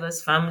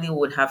survivor's family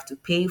would have to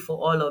pay for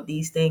all of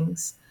these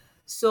things.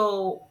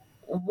 So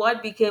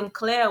what became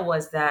clear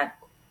was that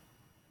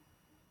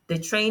the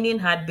training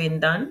had been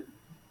done.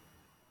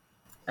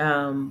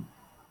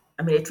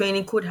 The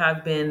training could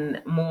have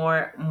been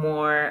more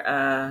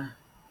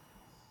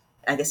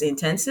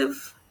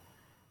intensive.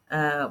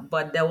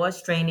 But there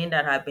was training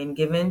that had been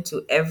given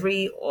to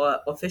every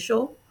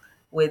official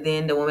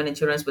within the Women and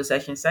Children's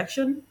Protection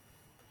Section.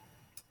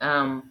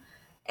 And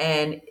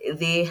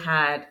they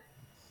had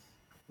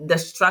the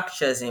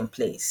structures in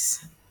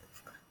place.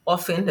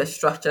 Often the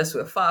structures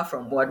were far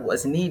from what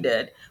was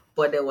needed,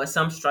 but there was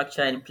some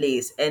structure in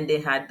place. And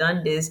they had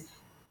done this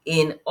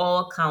in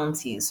all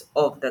counties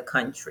of the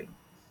country.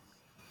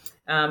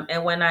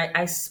 And when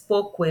I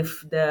spoke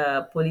with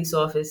the police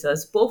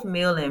officers, both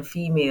male and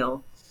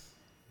female,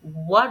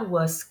 what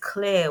was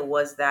clear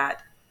was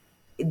that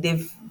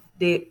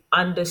they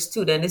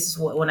understood, and this is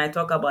when I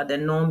talk about the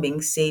norm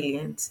being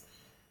salient,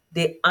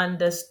 they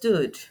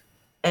understood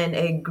and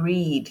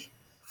agreed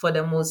for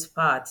the most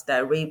part,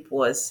 that rape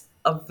was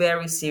a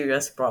very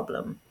serious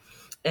problem.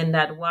 And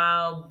that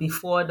while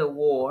before the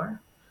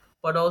war,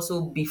 but also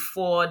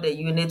before the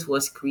unit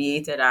was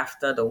created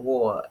after the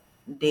war,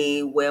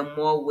 they were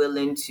more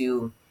willing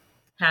to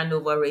hand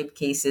over rape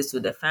cases to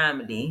the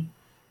family.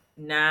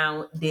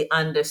 Now they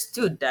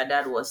understood that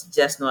that was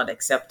just not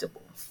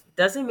acceptable.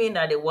 Doesn't mean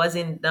that it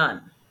wasn't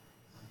done.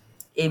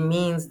 It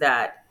means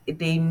that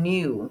they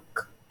knew,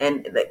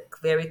 and like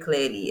very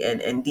clearly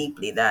and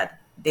deeply, that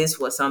this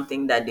was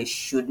something that they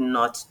should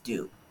not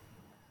do.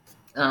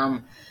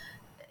 Um,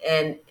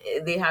 and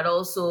they had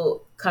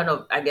also kind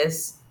of, I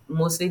guess,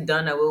 mostly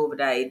done away with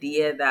the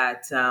idea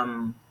that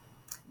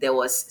there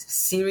was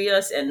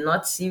serious and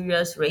not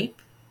serious rape,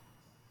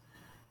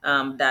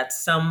 that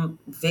some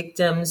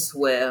victims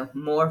were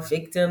more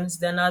victims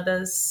than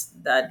others,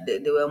 that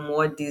they were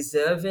more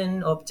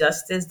deserving of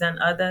justice than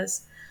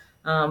others.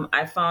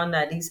 I found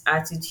that these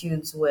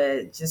attitudes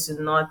were just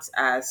not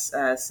as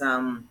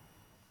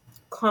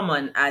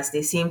common as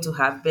they seem to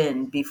have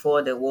been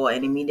before the war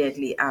and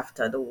immediately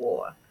after the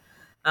war.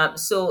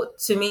 So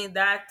to me,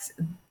 that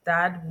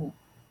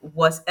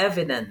was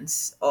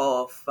evidence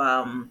of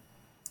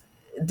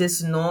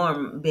this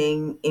norm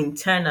being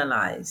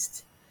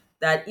internalized.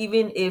 That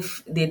even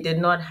if they did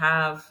not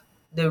have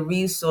the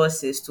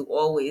resources to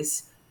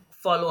always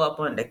follow up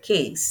on the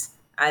case,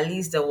 at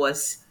least there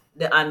was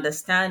the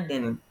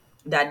understanding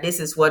that this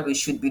is what we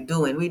should be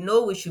doing. We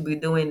know we should be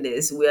doing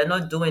this. We are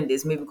not doing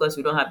this maybe because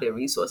we don't have the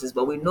resources,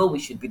 but we know we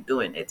should be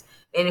doing it.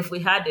 And if we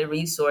had the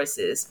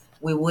resources,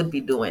 we would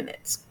be doing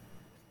it.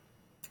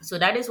 So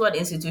that is what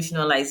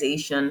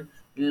institutionalization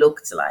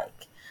looked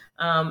like.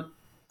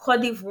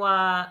 Cote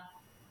d'Ivoire,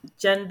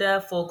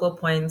 gender focal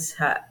points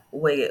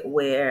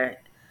were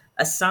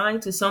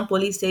assigned to some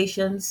police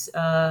stations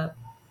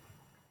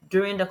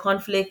during the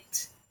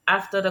conflict.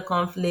 After the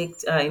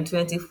conflict in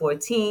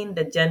 2014,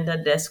 the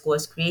gender desk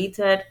was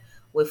created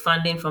with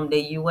funding from the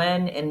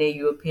UN and the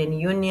European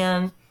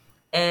Union.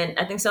 And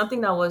I think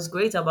something that was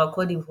great about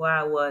Cote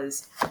d'Ivoire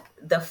was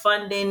the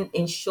funding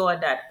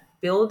ensured that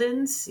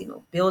buildings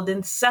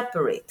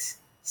separate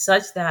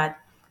such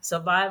that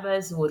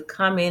survivors would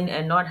come in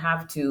and not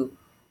have to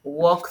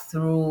walk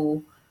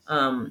through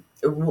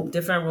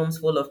different rooms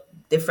full of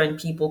different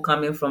people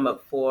coming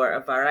for a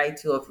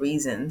variety of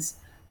reasons.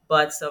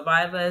 But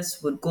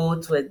survivors would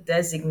go to a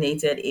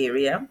designated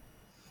area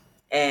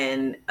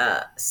and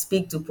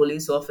speak to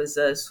police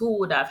officers who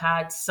would have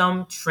had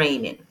some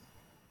training.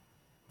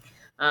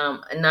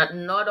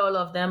 Not all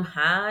of them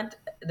had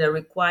the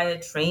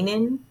required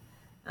training,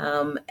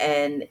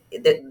 and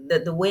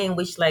the way in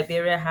which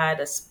Liberia had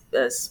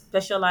a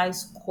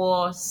specialized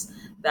course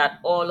that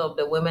all of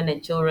the women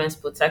and children's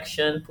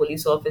protection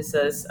police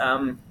officers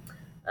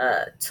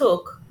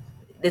took,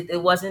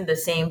 it wasn't the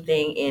same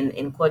thing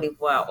in Cote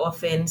d'Ivoire.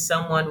 Often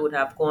someone would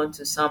have gone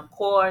to some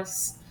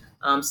course.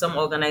 Some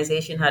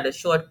organization had a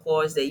short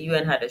course, the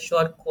UN had a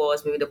short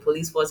course, maybe the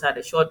police force had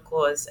a short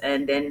course,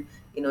 and then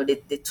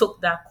they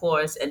took that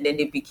course and then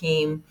they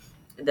became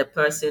the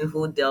person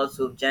who dealt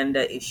with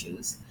gender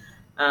issues.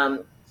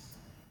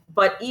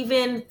 But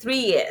even 3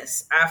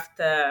 years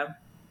after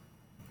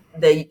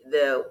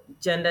the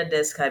gender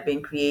desk had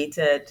been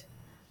created,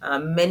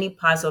 many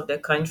parts of the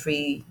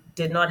country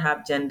did not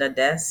have gender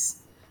desks,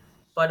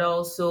 but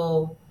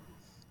also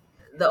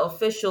the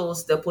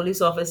officials, the police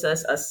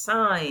officers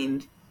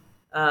assigned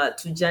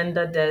to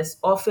gender desks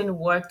often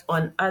worked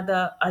on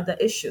other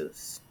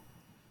issues.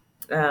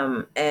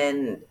 And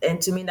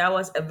to me, that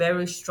was a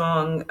very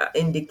strong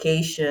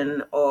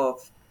indication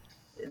of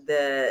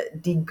the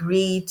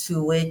degree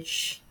to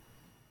which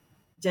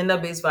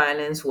gender-based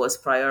violence was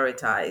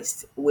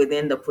prioritized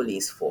within the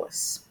police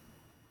force.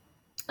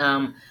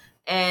 And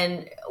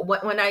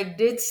when I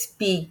did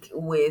speak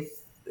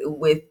with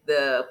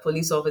the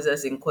police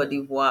officers in Cote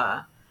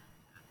d'Ivoire,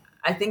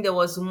 I think there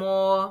was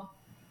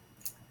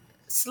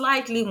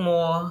slightly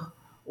more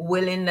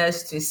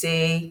willingness to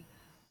say,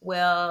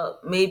 well,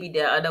 maybe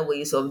there are other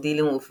ways of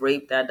dealing with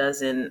rape that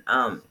doesn't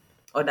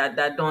or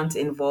that don't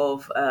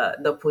involve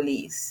the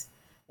police.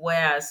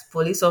 Whereas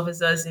police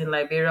officers in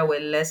Liberia were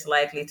less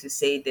likely to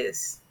say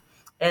this.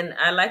 And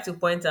I like to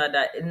point out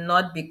that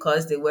not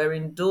because they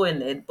weren't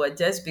doing it, but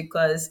just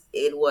because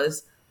it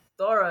was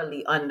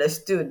thoroughly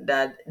understood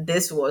that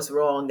this was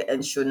wrong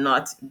and should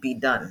not be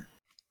done.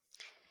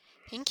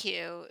 Thank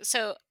you.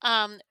 So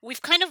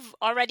we've kind of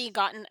already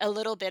gotten a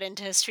little bit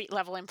into street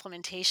level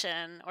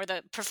implementation or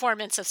the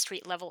performance of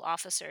street level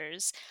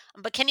officers.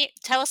 But can you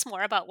tell us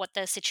more about what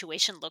the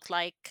situation looked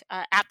like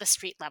at the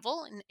street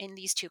level in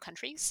these two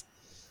countries?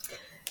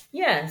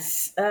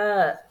 Yes.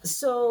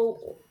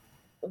 So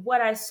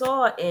what I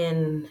saw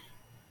in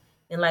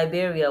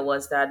Liberia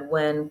was that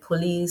when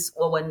police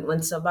or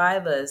when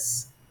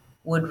survivors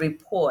would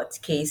report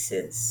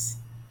cases,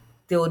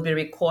 they would be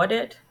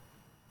recorded,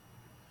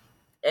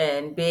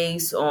 and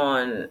based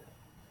on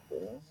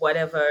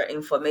whatever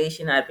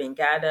information had been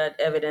gathered,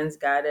 evidence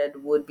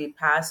gathered, would be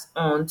passed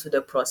on to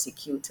the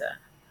prosecutor.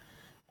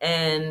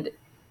 And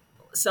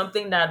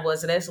something that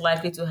was less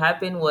likely to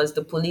happen was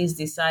the police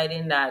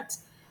deciding that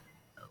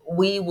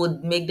we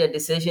would make the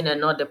decision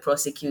and not the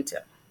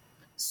prosecutor.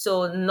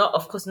 So, not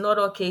of course, not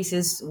all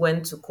cases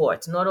went to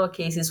court, not all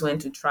cases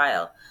went to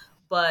trial,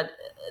 but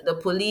the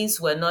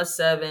police were not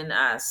serving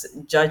as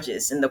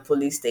judges in the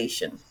police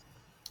station.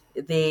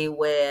 They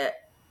were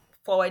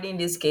forwarding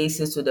these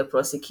cases to the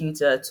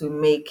prosecutor to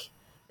make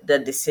the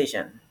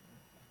decision.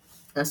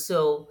 And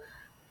so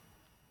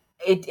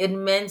it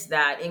meant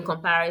that in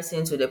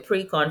comparison to the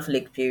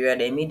pre-conflict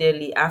period,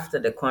 immediately after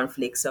the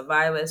conflict,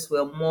 survivors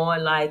were more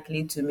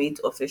likely to meet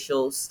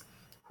officials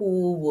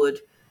who would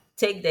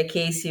take the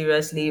case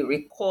seriously,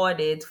 record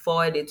it,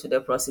 forward it to the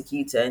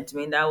prosecutor. And to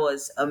me, that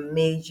was a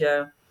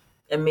major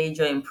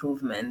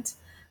improvement.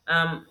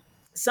 Um,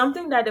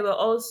 Something that they were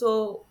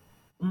also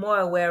more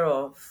aware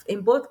of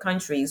in both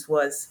countries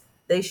was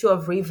the issue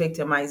of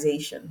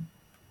re-victimization.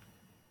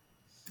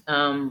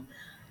 Um,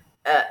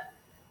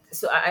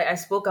 so I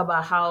spoke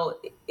about how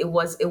it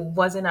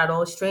wasn't at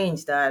all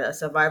strange that a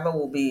survivor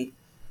will be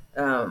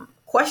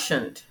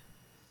questioned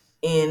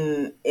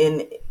in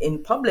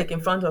public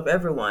in front of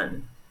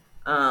everyone,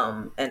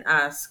 and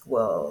ask,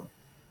 well,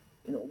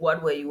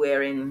 what were you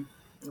wearing,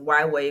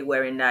 why were you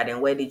wearing that,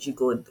 and where did you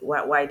go,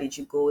 why did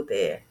you go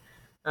there.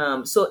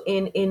 So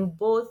in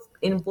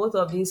both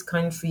of these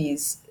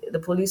countries, the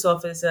police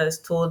officers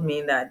told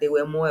me that they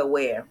were more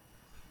aware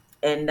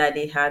and that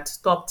they had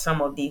stopped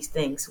some of these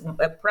things.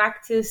 A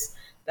practice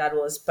that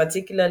was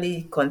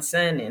particularly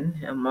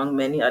concerning, among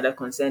many other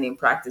concerning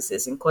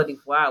practices in Cote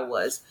d'Ivoire,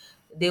 was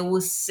they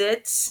would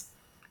sit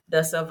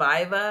the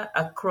survivor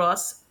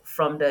across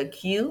from the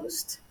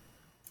accused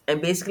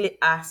and basically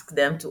ask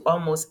them to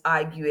almost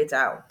argue it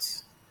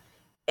out.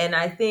 And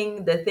I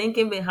think the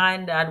thinking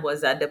behind that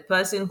was that the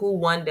person who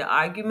won the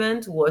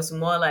argument was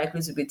more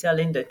likely to be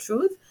telling the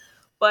truth.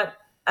 But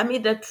I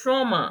mean, the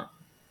trauma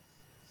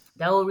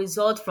that will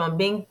result from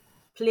being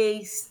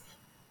placed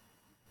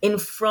in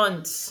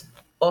front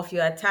of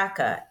your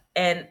attacker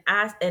and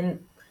ask,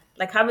 and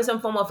like having some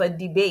form of a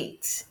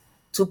debate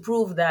to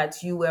prove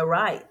that you were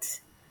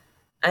right.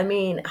 I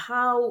mean,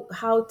 how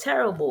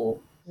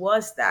terrible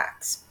was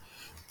that?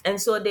 And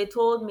so they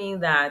told me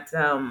that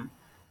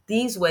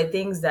these were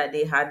things that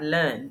they had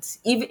learned.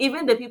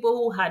 Even the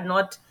people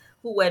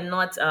who were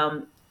not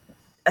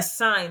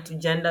assigned to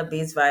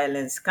gender-based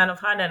violence kind of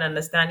had an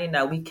understanding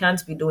that we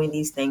can't be doing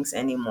these things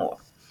anymore.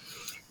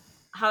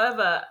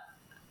 However,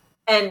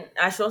 and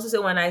I should also say,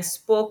 when I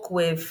spoke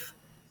with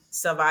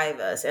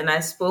survivors and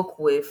I spoke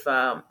with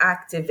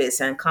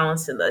activists and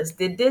counselors,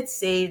 they did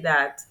say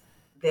that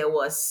there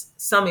was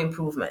some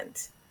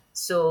improvement.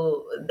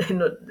 So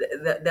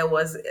there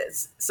was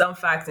some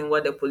facts in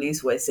what the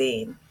police were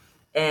saying.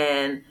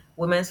 And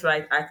women's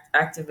rights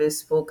activists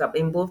spoke up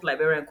in both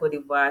Liberia and Cote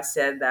d'Ivoire,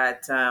 said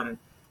that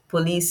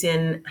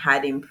policing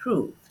had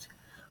improved.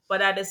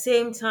 But at the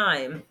same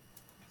time,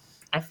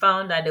 I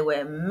found that there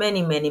were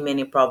many, many,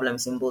 many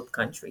problems in both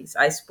countries.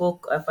 I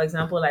spoke, for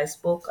example,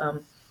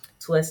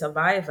 to a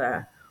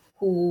survivor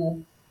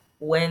who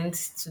went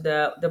to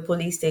the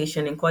police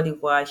station in Cote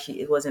d'Ivoire.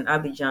 It was in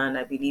Abidjan,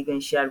 I believe,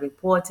 and she had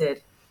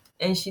reported.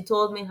 And she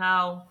told me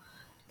how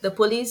the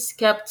police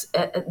kept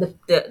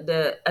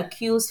the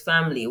accused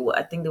family.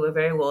 I think they were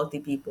very wealthy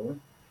people.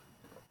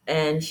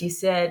 And she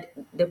said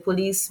the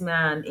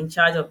policeman in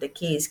charge of the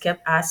case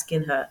kept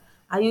asking her,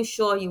 "Are you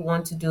sure you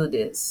want to do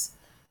this?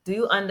 Do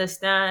you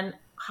understand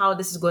how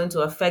this is going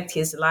to affect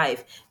his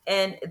life?"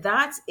 And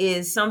that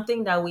is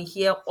something that we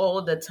hear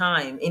all the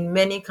time in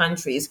many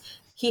countries.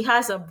 He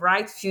has a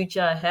bright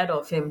future ahead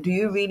of him. Do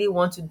you really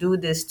want to do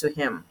this to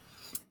him?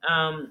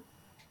 Um,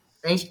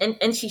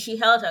 and she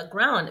held her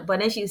ground. But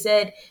then she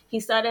said he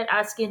started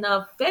asking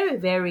her very,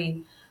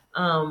 very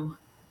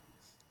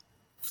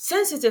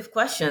sensitive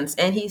questions.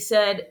 And he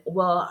said,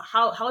 well,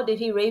 how did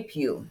he rape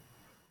you?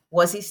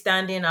 Was he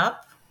standing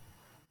up?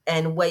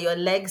 And were your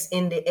legs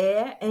in the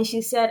air? And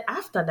she said,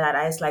 after that,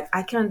 I was like,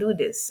 I can't do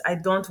this. I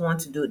don't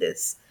want to do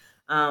this.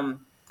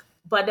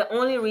 But the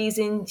only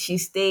reason she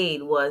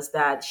stayed was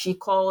that she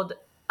called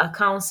a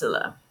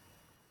counselor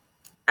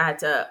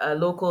at a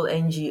local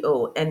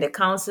NGO, and the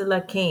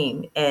counselor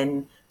came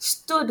and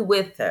stood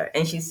with her.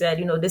 And she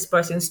said, this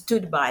person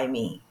stood by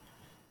me.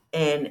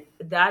 And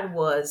that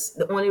was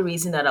the only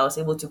reason that I was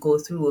able to go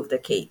through with the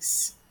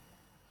case.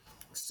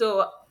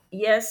 So,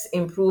 yes,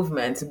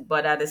 improvement,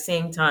 but at the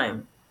same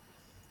time,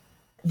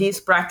 these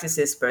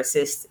practices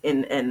persist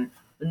and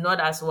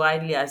not as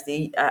widely as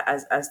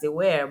they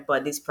were,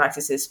 but these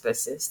practices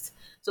persist.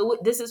 So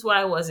this is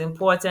why it was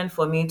important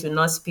for me to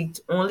not speak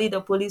to only the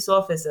police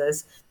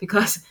officers,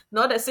 because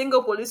not a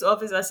single police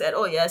officer said,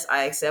 "Oh yes,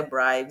 I accept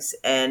bribes,"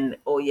 and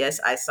 "Oh yes,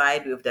 I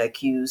side with the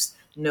accused."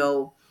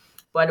 No.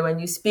 But when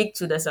you speak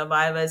to the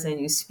survivors and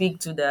you speak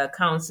to the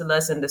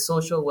counselors and the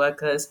social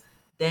workers,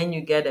 then you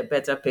get a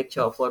better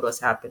picture of what was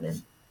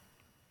happening.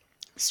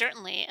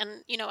 Certainly.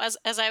 And,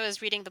 as I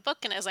was reading the book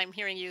and as I'm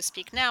hearing you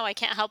speak now, I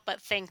can't help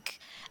but think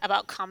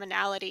about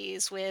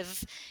commonalities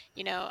with,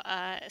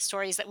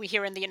 stories that we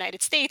hear in the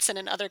United States and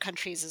in other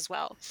countries as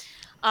well.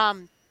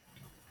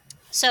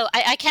 So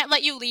I can't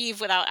let you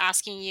leave without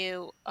asking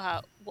you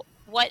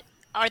what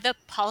are the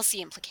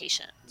policy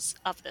implications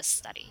of this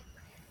study?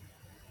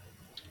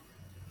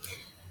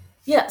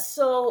 Yeah,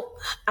 so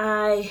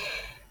I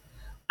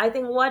I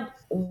think what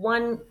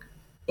one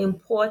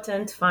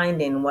important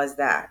finding was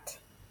that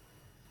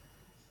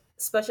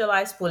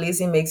specialized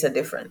policing makes a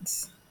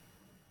difference.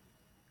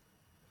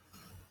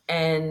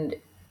 And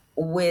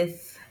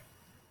with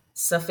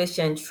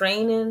sufficient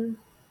training,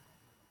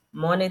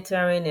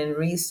 monitoring, and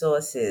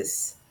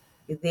resources,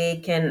 they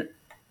can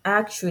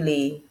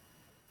actually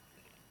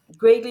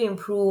greatly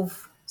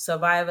improve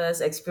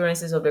survivors'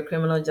 experiences of the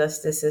criminal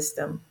justice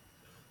system,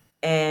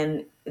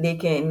 and they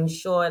can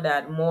ensure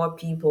that more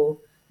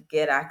people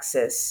get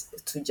access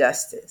to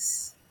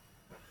justice.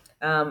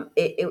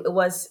 It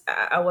was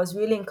I was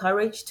really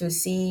encouraged to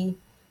see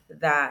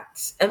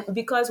that, and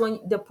because when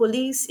the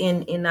police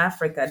in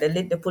Africa,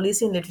 the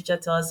policing literature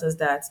tells us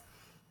that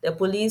the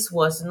police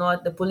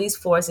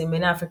force in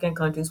many African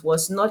countries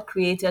was not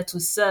created to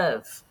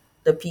serve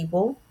the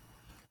people,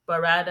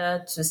 but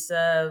rather to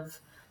serve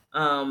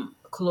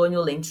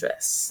colonial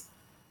interests.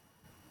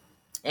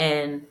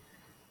 And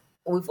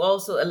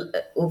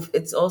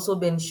it's also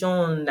been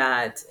shown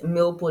that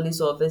male police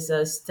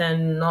officers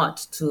tend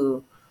not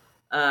to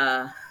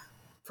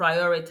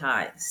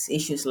prioritize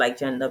issues like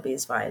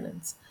gender-based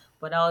violence.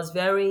 But I was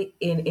very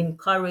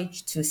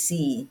encouraged to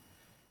see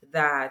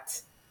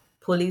that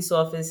police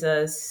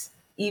officers,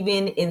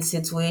 even in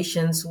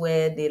situations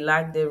where they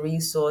lack the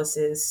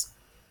resources,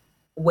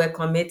 were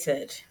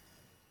committed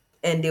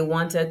and they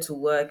wanted to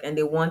work, and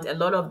a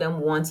lot of them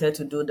wanted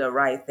to do the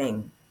right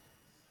thing.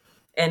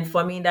 And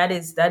for me, that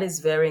is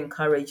very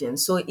encouraging.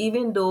 So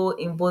even though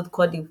in both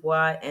Cote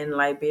d'Ivoire and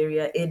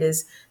Liberia, it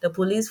is the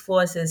police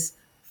force is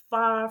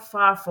far,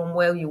 far from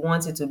where we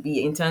want it to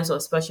be in terms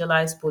of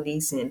specialized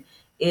policing,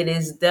 it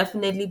is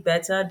definitely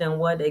better than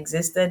what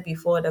existed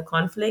before the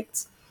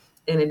conflict,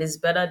 and it is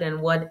better than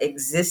what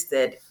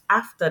existed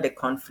after the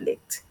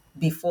conflict,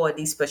 before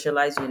these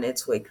specialized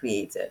units were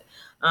created.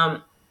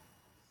 Um,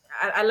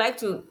 I like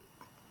to,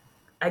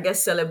 I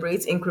guess,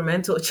 celebrate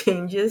incremental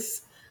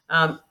changes,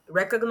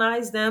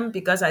 recognize them,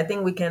 because I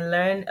think we can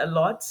learn a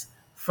lot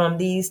from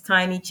these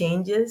tiny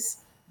changes.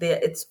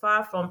 It's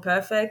far from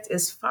perfect,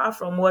 it's far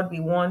from what we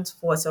want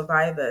for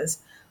survivors,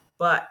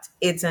 but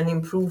it's an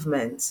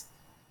improvement.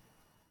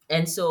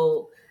 And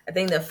so I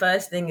think the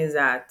first thing is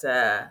that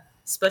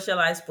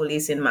specialized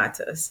policing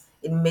matters.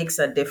 It makes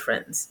a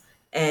difference.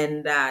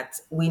 And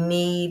that we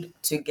need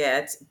to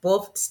get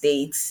both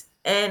states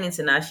and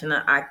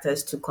international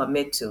actors to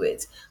commit to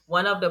it.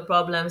 One of the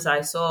problems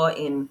I saw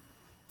in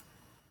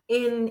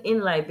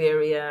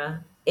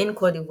Liberia, in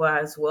Cote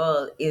d'Ivoire as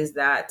well, is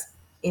that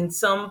in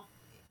some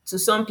to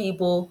some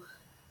people,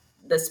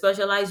 the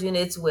specialized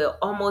units were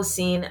almost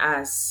seen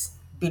as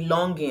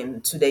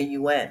belonging to the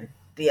UN.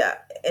 Yeah,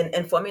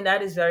 and for me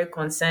that is very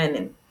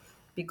concerning,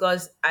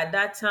 because at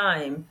that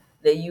time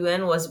the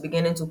UN was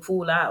beginning to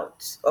pull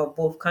out of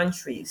both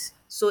countries.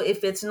 So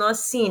if it's not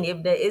seen,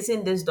 if there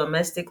isn't this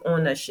domestic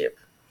ownership,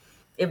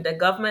 if the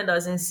government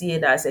doesn't see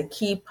it as a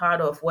key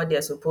part of what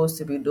they're supposed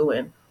to be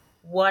doing,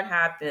 what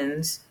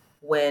happens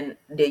when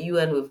the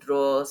UN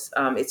withdraws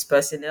its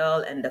personnel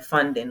and the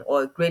funding,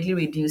 or greatly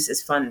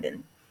reduces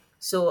funding?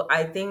 So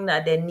I think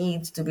that there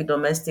needs to be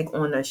domestic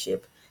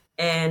ownership.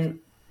 And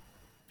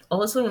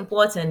also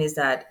important is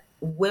that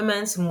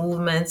women's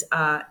movements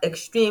are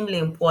extremely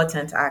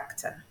important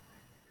actor,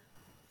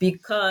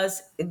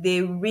 because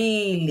they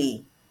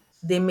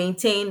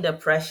maintain the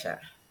pressure,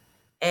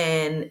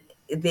 and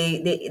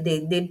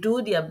they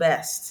do their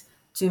best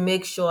to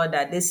make sure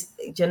that this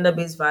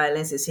gender-based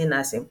violence is seen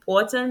as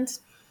important,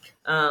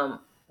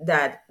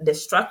 that the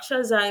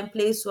structures are in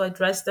place to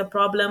address the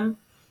problem.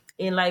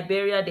 In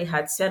Liberia, they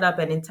had set up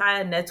an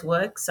entire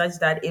network such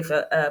that if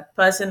a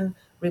person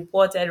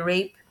reported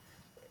rape,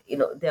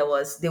 they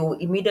will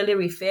immediately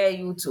refer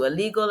you to a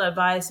legal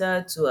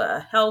advisor, to a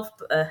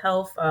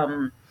health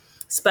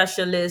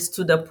specialist,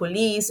 to the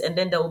police, and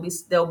then there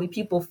will be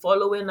people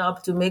following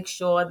up to make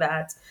sure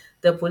that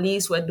the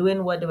police were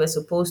doing what they were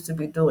supposed to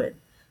be doing.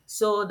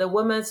 So the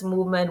women's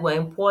movement were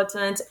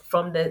important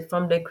from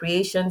the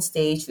creation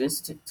stage to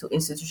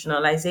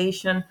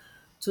institutionalization,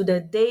 to the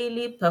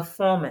daily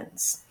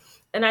performance.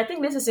 And I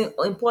think this is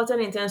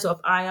important in terms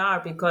of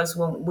IR, because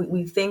when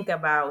we think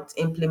about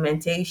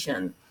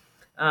implementation,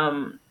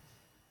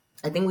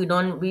 I think we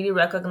don't really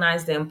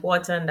recognize the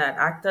importance that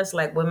actors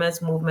like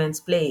women's movements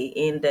play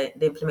in the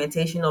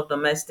implementation of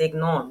domestic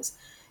norms.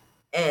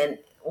 And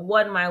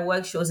what my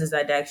work shows is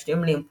that they're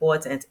extremely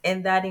important,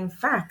 and that in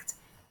fact,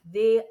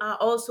 they are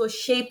also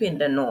shaping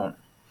the norm.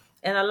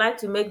 And I like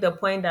to make the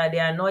point that they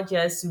are not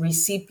just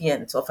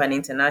recipients of an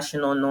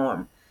international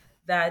norm,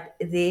 that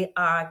they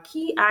are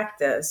key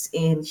actors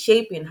in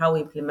shaping how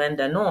we implement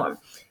the norm.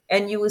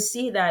 And you will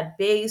see that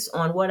based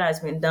on what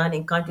has been done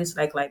in countries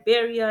like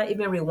Liberia,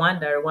 even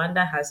Rwanda.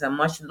 Rwanda has a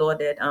much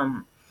lauded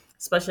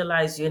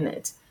specialized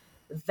unit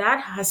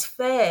that has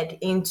fed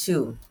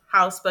into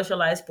how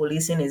specialized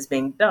policing is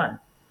being done.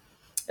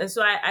 And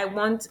so I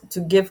want to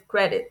give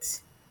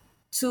credit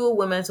to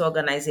women's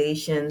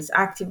organizations,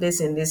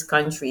 activists in these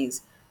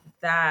countries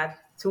that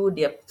through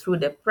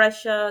the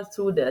pressure,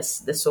 through the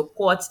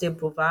support they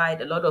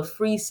provide, a lot of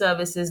free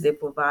services they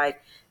provide,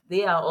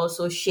 they are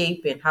also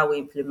shaping how we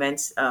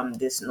implement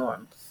this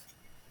norm.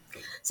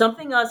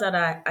 Something else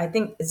that I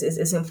think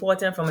is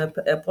important from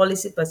a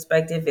policy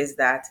perspective is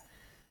that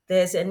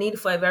there's a need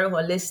for a very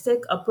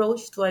holistic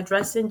approach to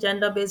addressing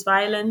gender-based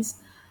violence.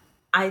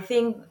 I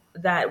think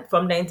that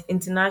from the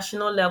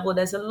international level,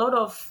 there's a lot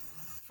of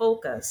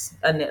focus,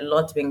 and a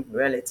lot being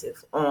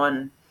relative,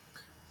 on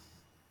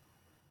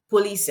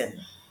policing.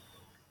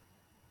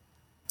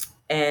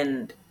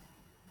 And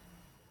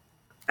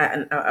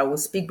I will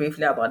speak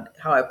briefly about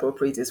how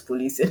appropriate is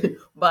policing.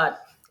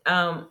 But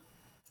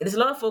there's a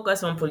lot of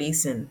focus on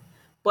policing.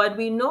 But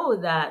we know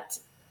that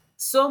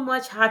so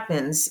much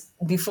happens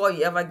before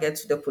you ever get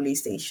to the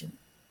police station.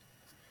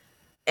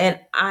 And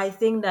I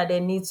think that there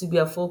needs to be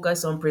a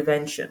focus on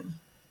prevention,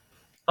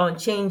 on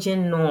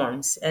changing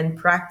norms and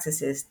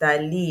practices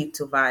that lead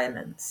to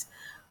violence.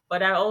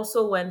 But I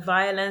also, when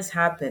violence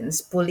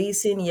happens,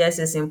 policing, yes,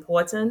 is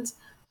important,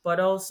 but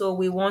also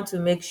we want to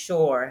make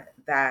sure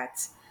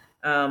that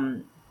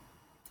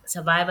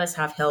survivors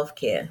have health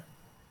care.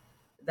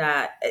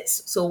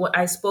 So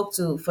I spoke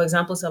to, for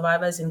example,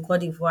 survivors in Cote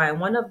d'Ivoire, and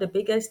one of the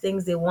biggest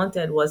things they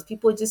wanted was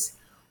people just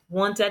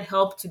wanted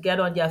help to get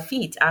on their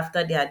feet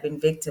after they had been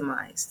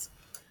victimized.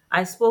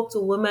 I spoke to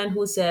women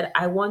who said,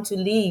 I want to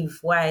leave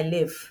where I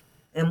live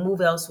and move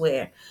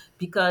elsewhere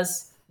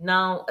because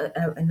now,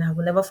 and I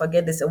will never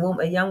forget this,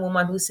 a young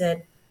woman who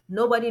said,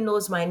 nobody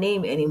knows my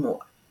name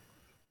anymore.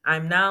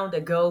 I'm now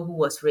the girl who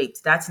was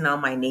raped. That's now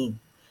my name.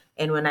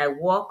 And when I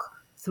walk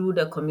through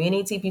the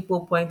community,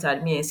 people point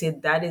at me and say,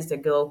 that is the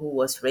girl who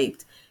was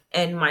raped.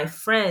 And my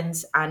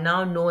friends are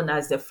now known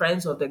as the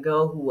friends of the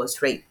girl who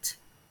was raped.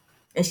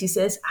 And she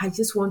says, I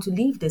just want to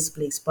leave this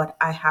place, but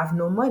I have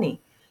no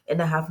money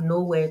and I have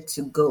nowhere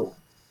to go.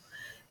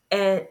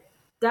 And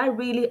that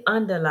really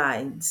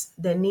underlines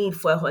the need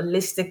for a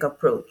holistic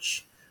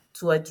approach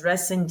to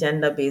addressing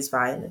gender-based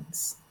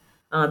violence.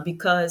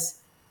 Because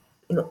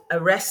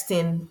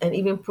arresting and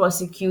even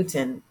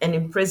prosecuting and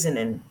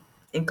imprisoning,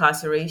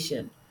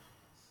 incarceration,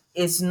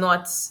 is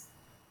not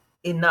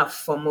enough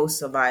for most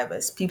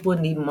survivors. People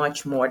need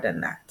much more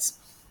than that.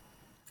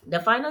 The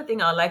final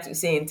thing I'd like to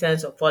say in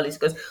terms of policy,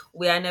 because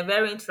we are in a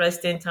very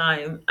interesting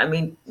time. I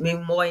mean,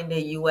 maybe more in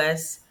the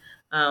US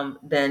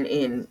than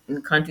in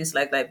countries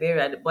like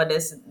Liberia, but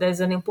there's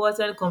an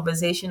important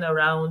conversation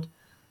around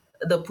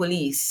the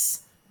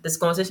police, this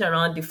conversation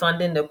around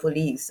defunding the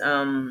police.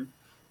 And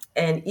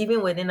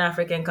even within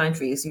African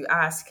countries, you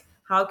ask,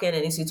 how can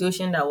an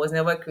institution that was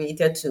never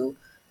created to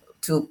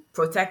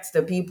protect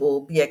the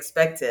people be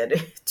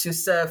expected to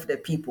serve the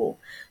people?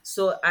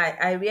 So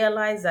I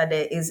realize that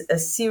there is a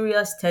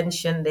serious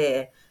tension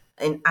there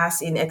in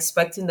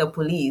expecting the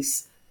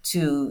police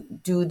to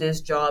do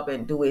this job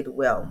and do it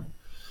well.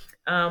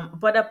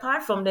 But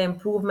apart from the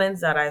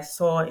improvements that I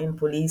saw in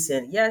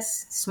policing,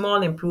 yes,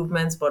 small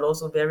improvements, but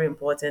also very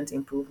important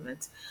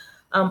improvements.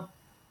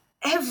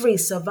 Every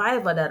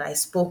survivor that I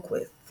spoke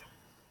with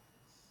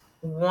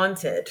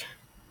wanted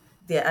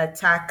their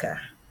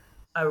attacker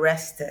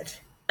arrested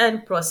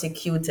and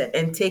prosecuted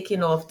and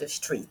taken off the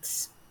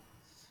streets.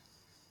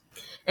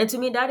 And to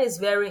me, that is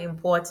very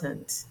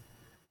important.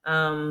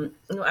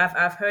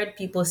 I've heard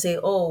people say,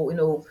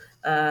 "Oh,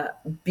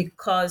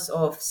 because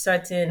of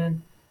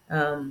certain,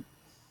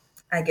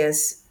 I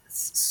guess,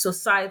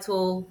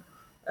 societal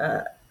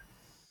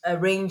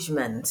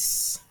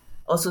arrangements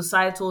or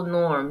societal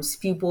norms,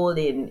 people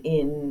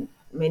in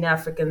many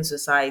African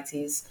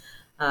societies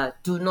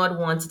do not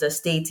want the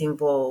state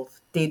involved.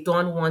 They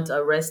don't want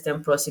arrest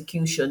and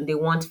prosecution. They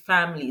want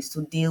families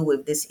to deal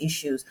with these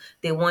issues.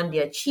 They want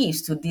their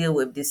chiefs to deal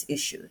with this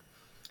issue."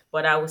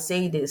 But I will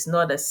say this,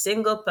 not a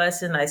single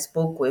person I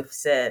spoke with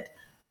said,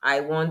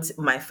 I want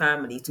my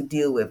family to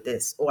deal with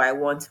this, or I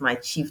want my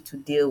chief to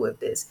deal with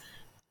this.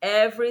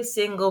 Every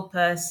single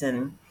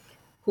person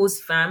whose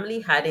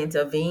family had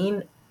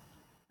intervened,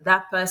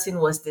 that person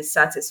was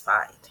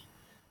dissatisfied.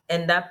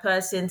 And that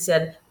person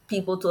said,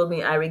 people told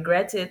me, I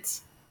regret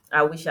it.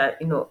 I wish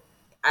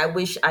I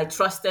wish I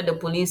trusted the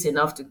police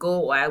enough to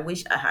go, or I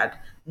wish I had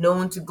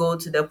known to go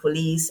to the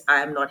police.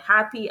 I'm not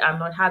happy. I'm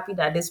not happy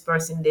that this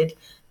person did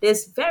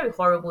this very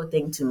horrible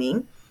thing to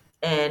me.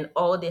 And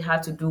all they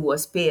had to do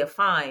was pay a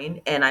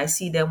fine. And I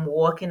see them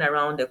walking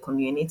around the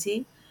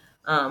community.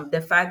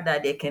 The fact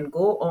that they can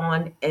go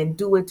on and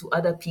do it to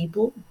other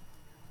people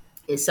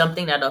is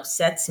something that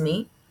upsets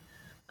me.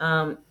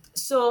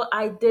 So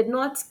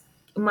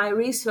my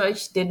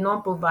research did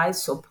not provide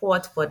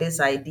support for this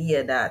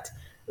idea that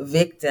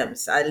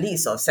victims, at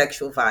least of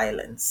sexual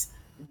violence,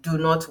 do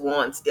not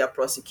want their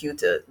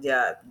prosecutor,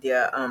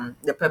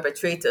 the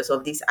perpetrators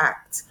of these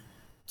acts,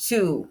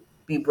 to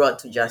be brought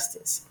to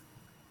justice.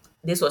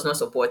 This was not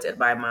supported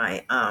by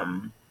my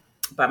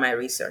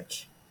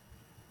research.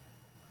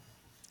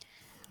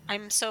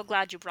 I'm so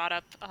glad you brought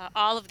up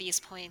all of these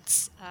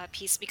points,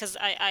 Peace, because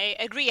I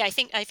agree. I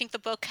think the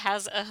book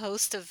has a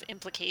host of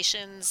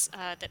implications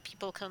that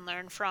people can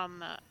learn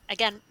from.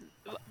 Again,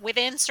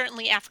 within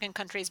certainly African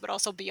countries, but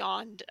also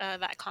beyond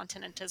that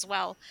continent as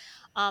well.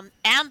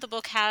 And the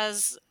book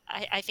has,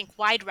 I think,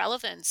 wide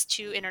relevance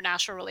to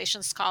international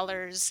relations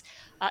scholars,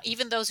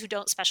 even those who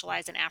don't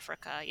specialize in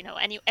Africa.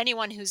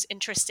 Anyone who's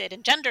interested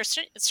in gender,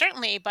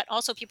 certainly, but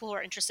also people who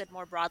are interested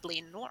more broadly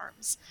in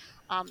norms,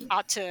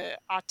 ought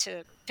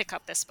to pick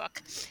up this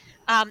book.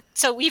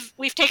 So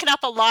we've taken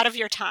up a lot of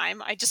your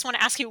time. I just want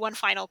to ask you one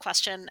final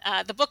question.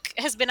 The book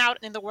has been out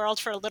in the world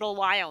for a little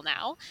while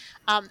now.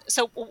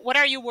 So what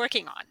are you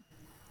working on?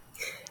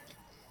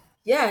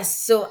 Yes,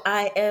 so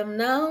I am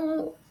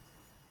now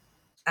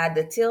at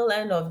the tail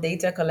end of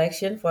data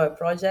collection for a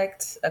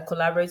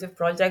collaborative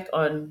project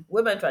on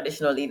women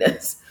traditional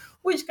leaders,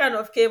 which kind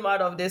of came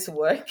out of this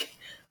work.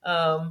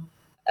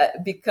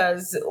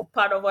 Because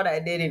part of what I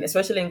did,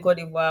 especially in Cote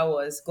d'Ivoire,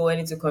 was going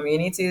into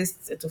communities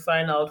to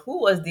find out who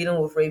was dealing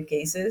with rape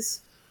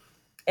cases.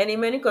 And in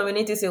many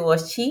communities, it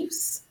was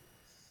chiefs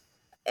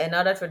and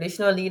other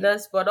traditional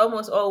leaders, but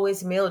almost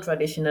always male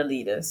traditional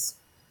leaders,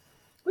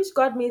 which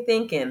got me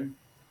thinking,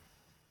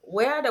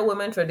 where are the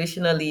women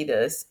traditional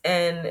leaders,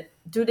 and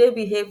do they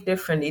behave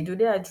differently? Do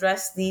they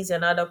address these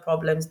and other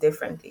problems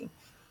differently?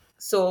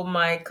 So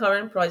my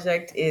current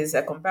project is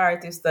a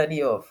comparative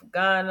study of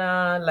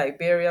Ghana,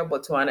 Liberia,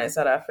 Botswana, and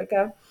South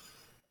Africa,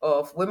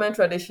 of women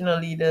traditional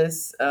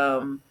leaders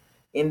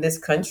in these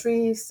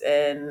countries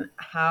and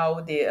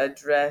how they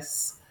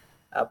address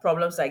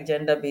problems like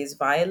gender-based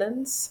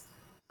violence,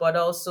 but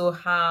also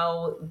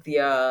how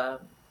their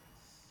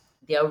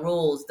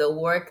roles, the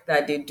work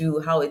that they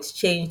do, how it's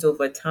changed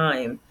over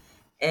time,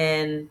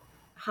 and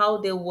how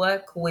they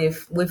work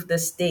with the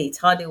state,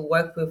 how they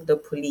work with the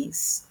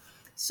police.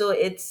 So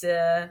it's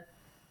yeah,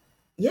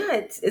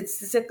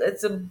 it's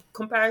a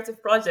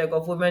comparative project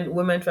of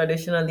women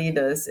traditional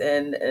leaders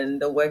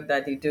and the work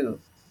that they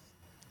do.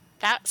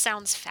 That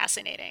sounds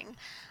fascinating.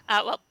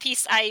 Well,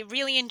 Peace, I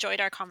really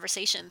enjoyed our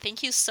conversation.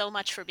 Thank you so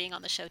much for being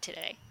on the show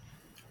today.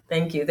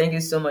 Thank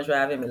you so much for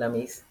having me,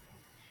 Lamis.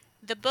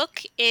 The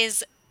book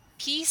is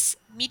Peace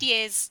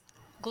Midie's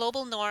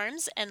Global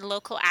Norms and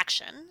Local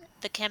Action,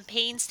 The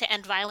Campaigns to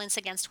End Violence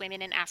Against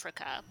Women in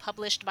Africa,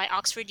 published by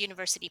Oxford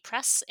University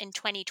Press in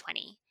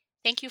 2020.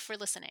 Thank you for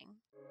listening.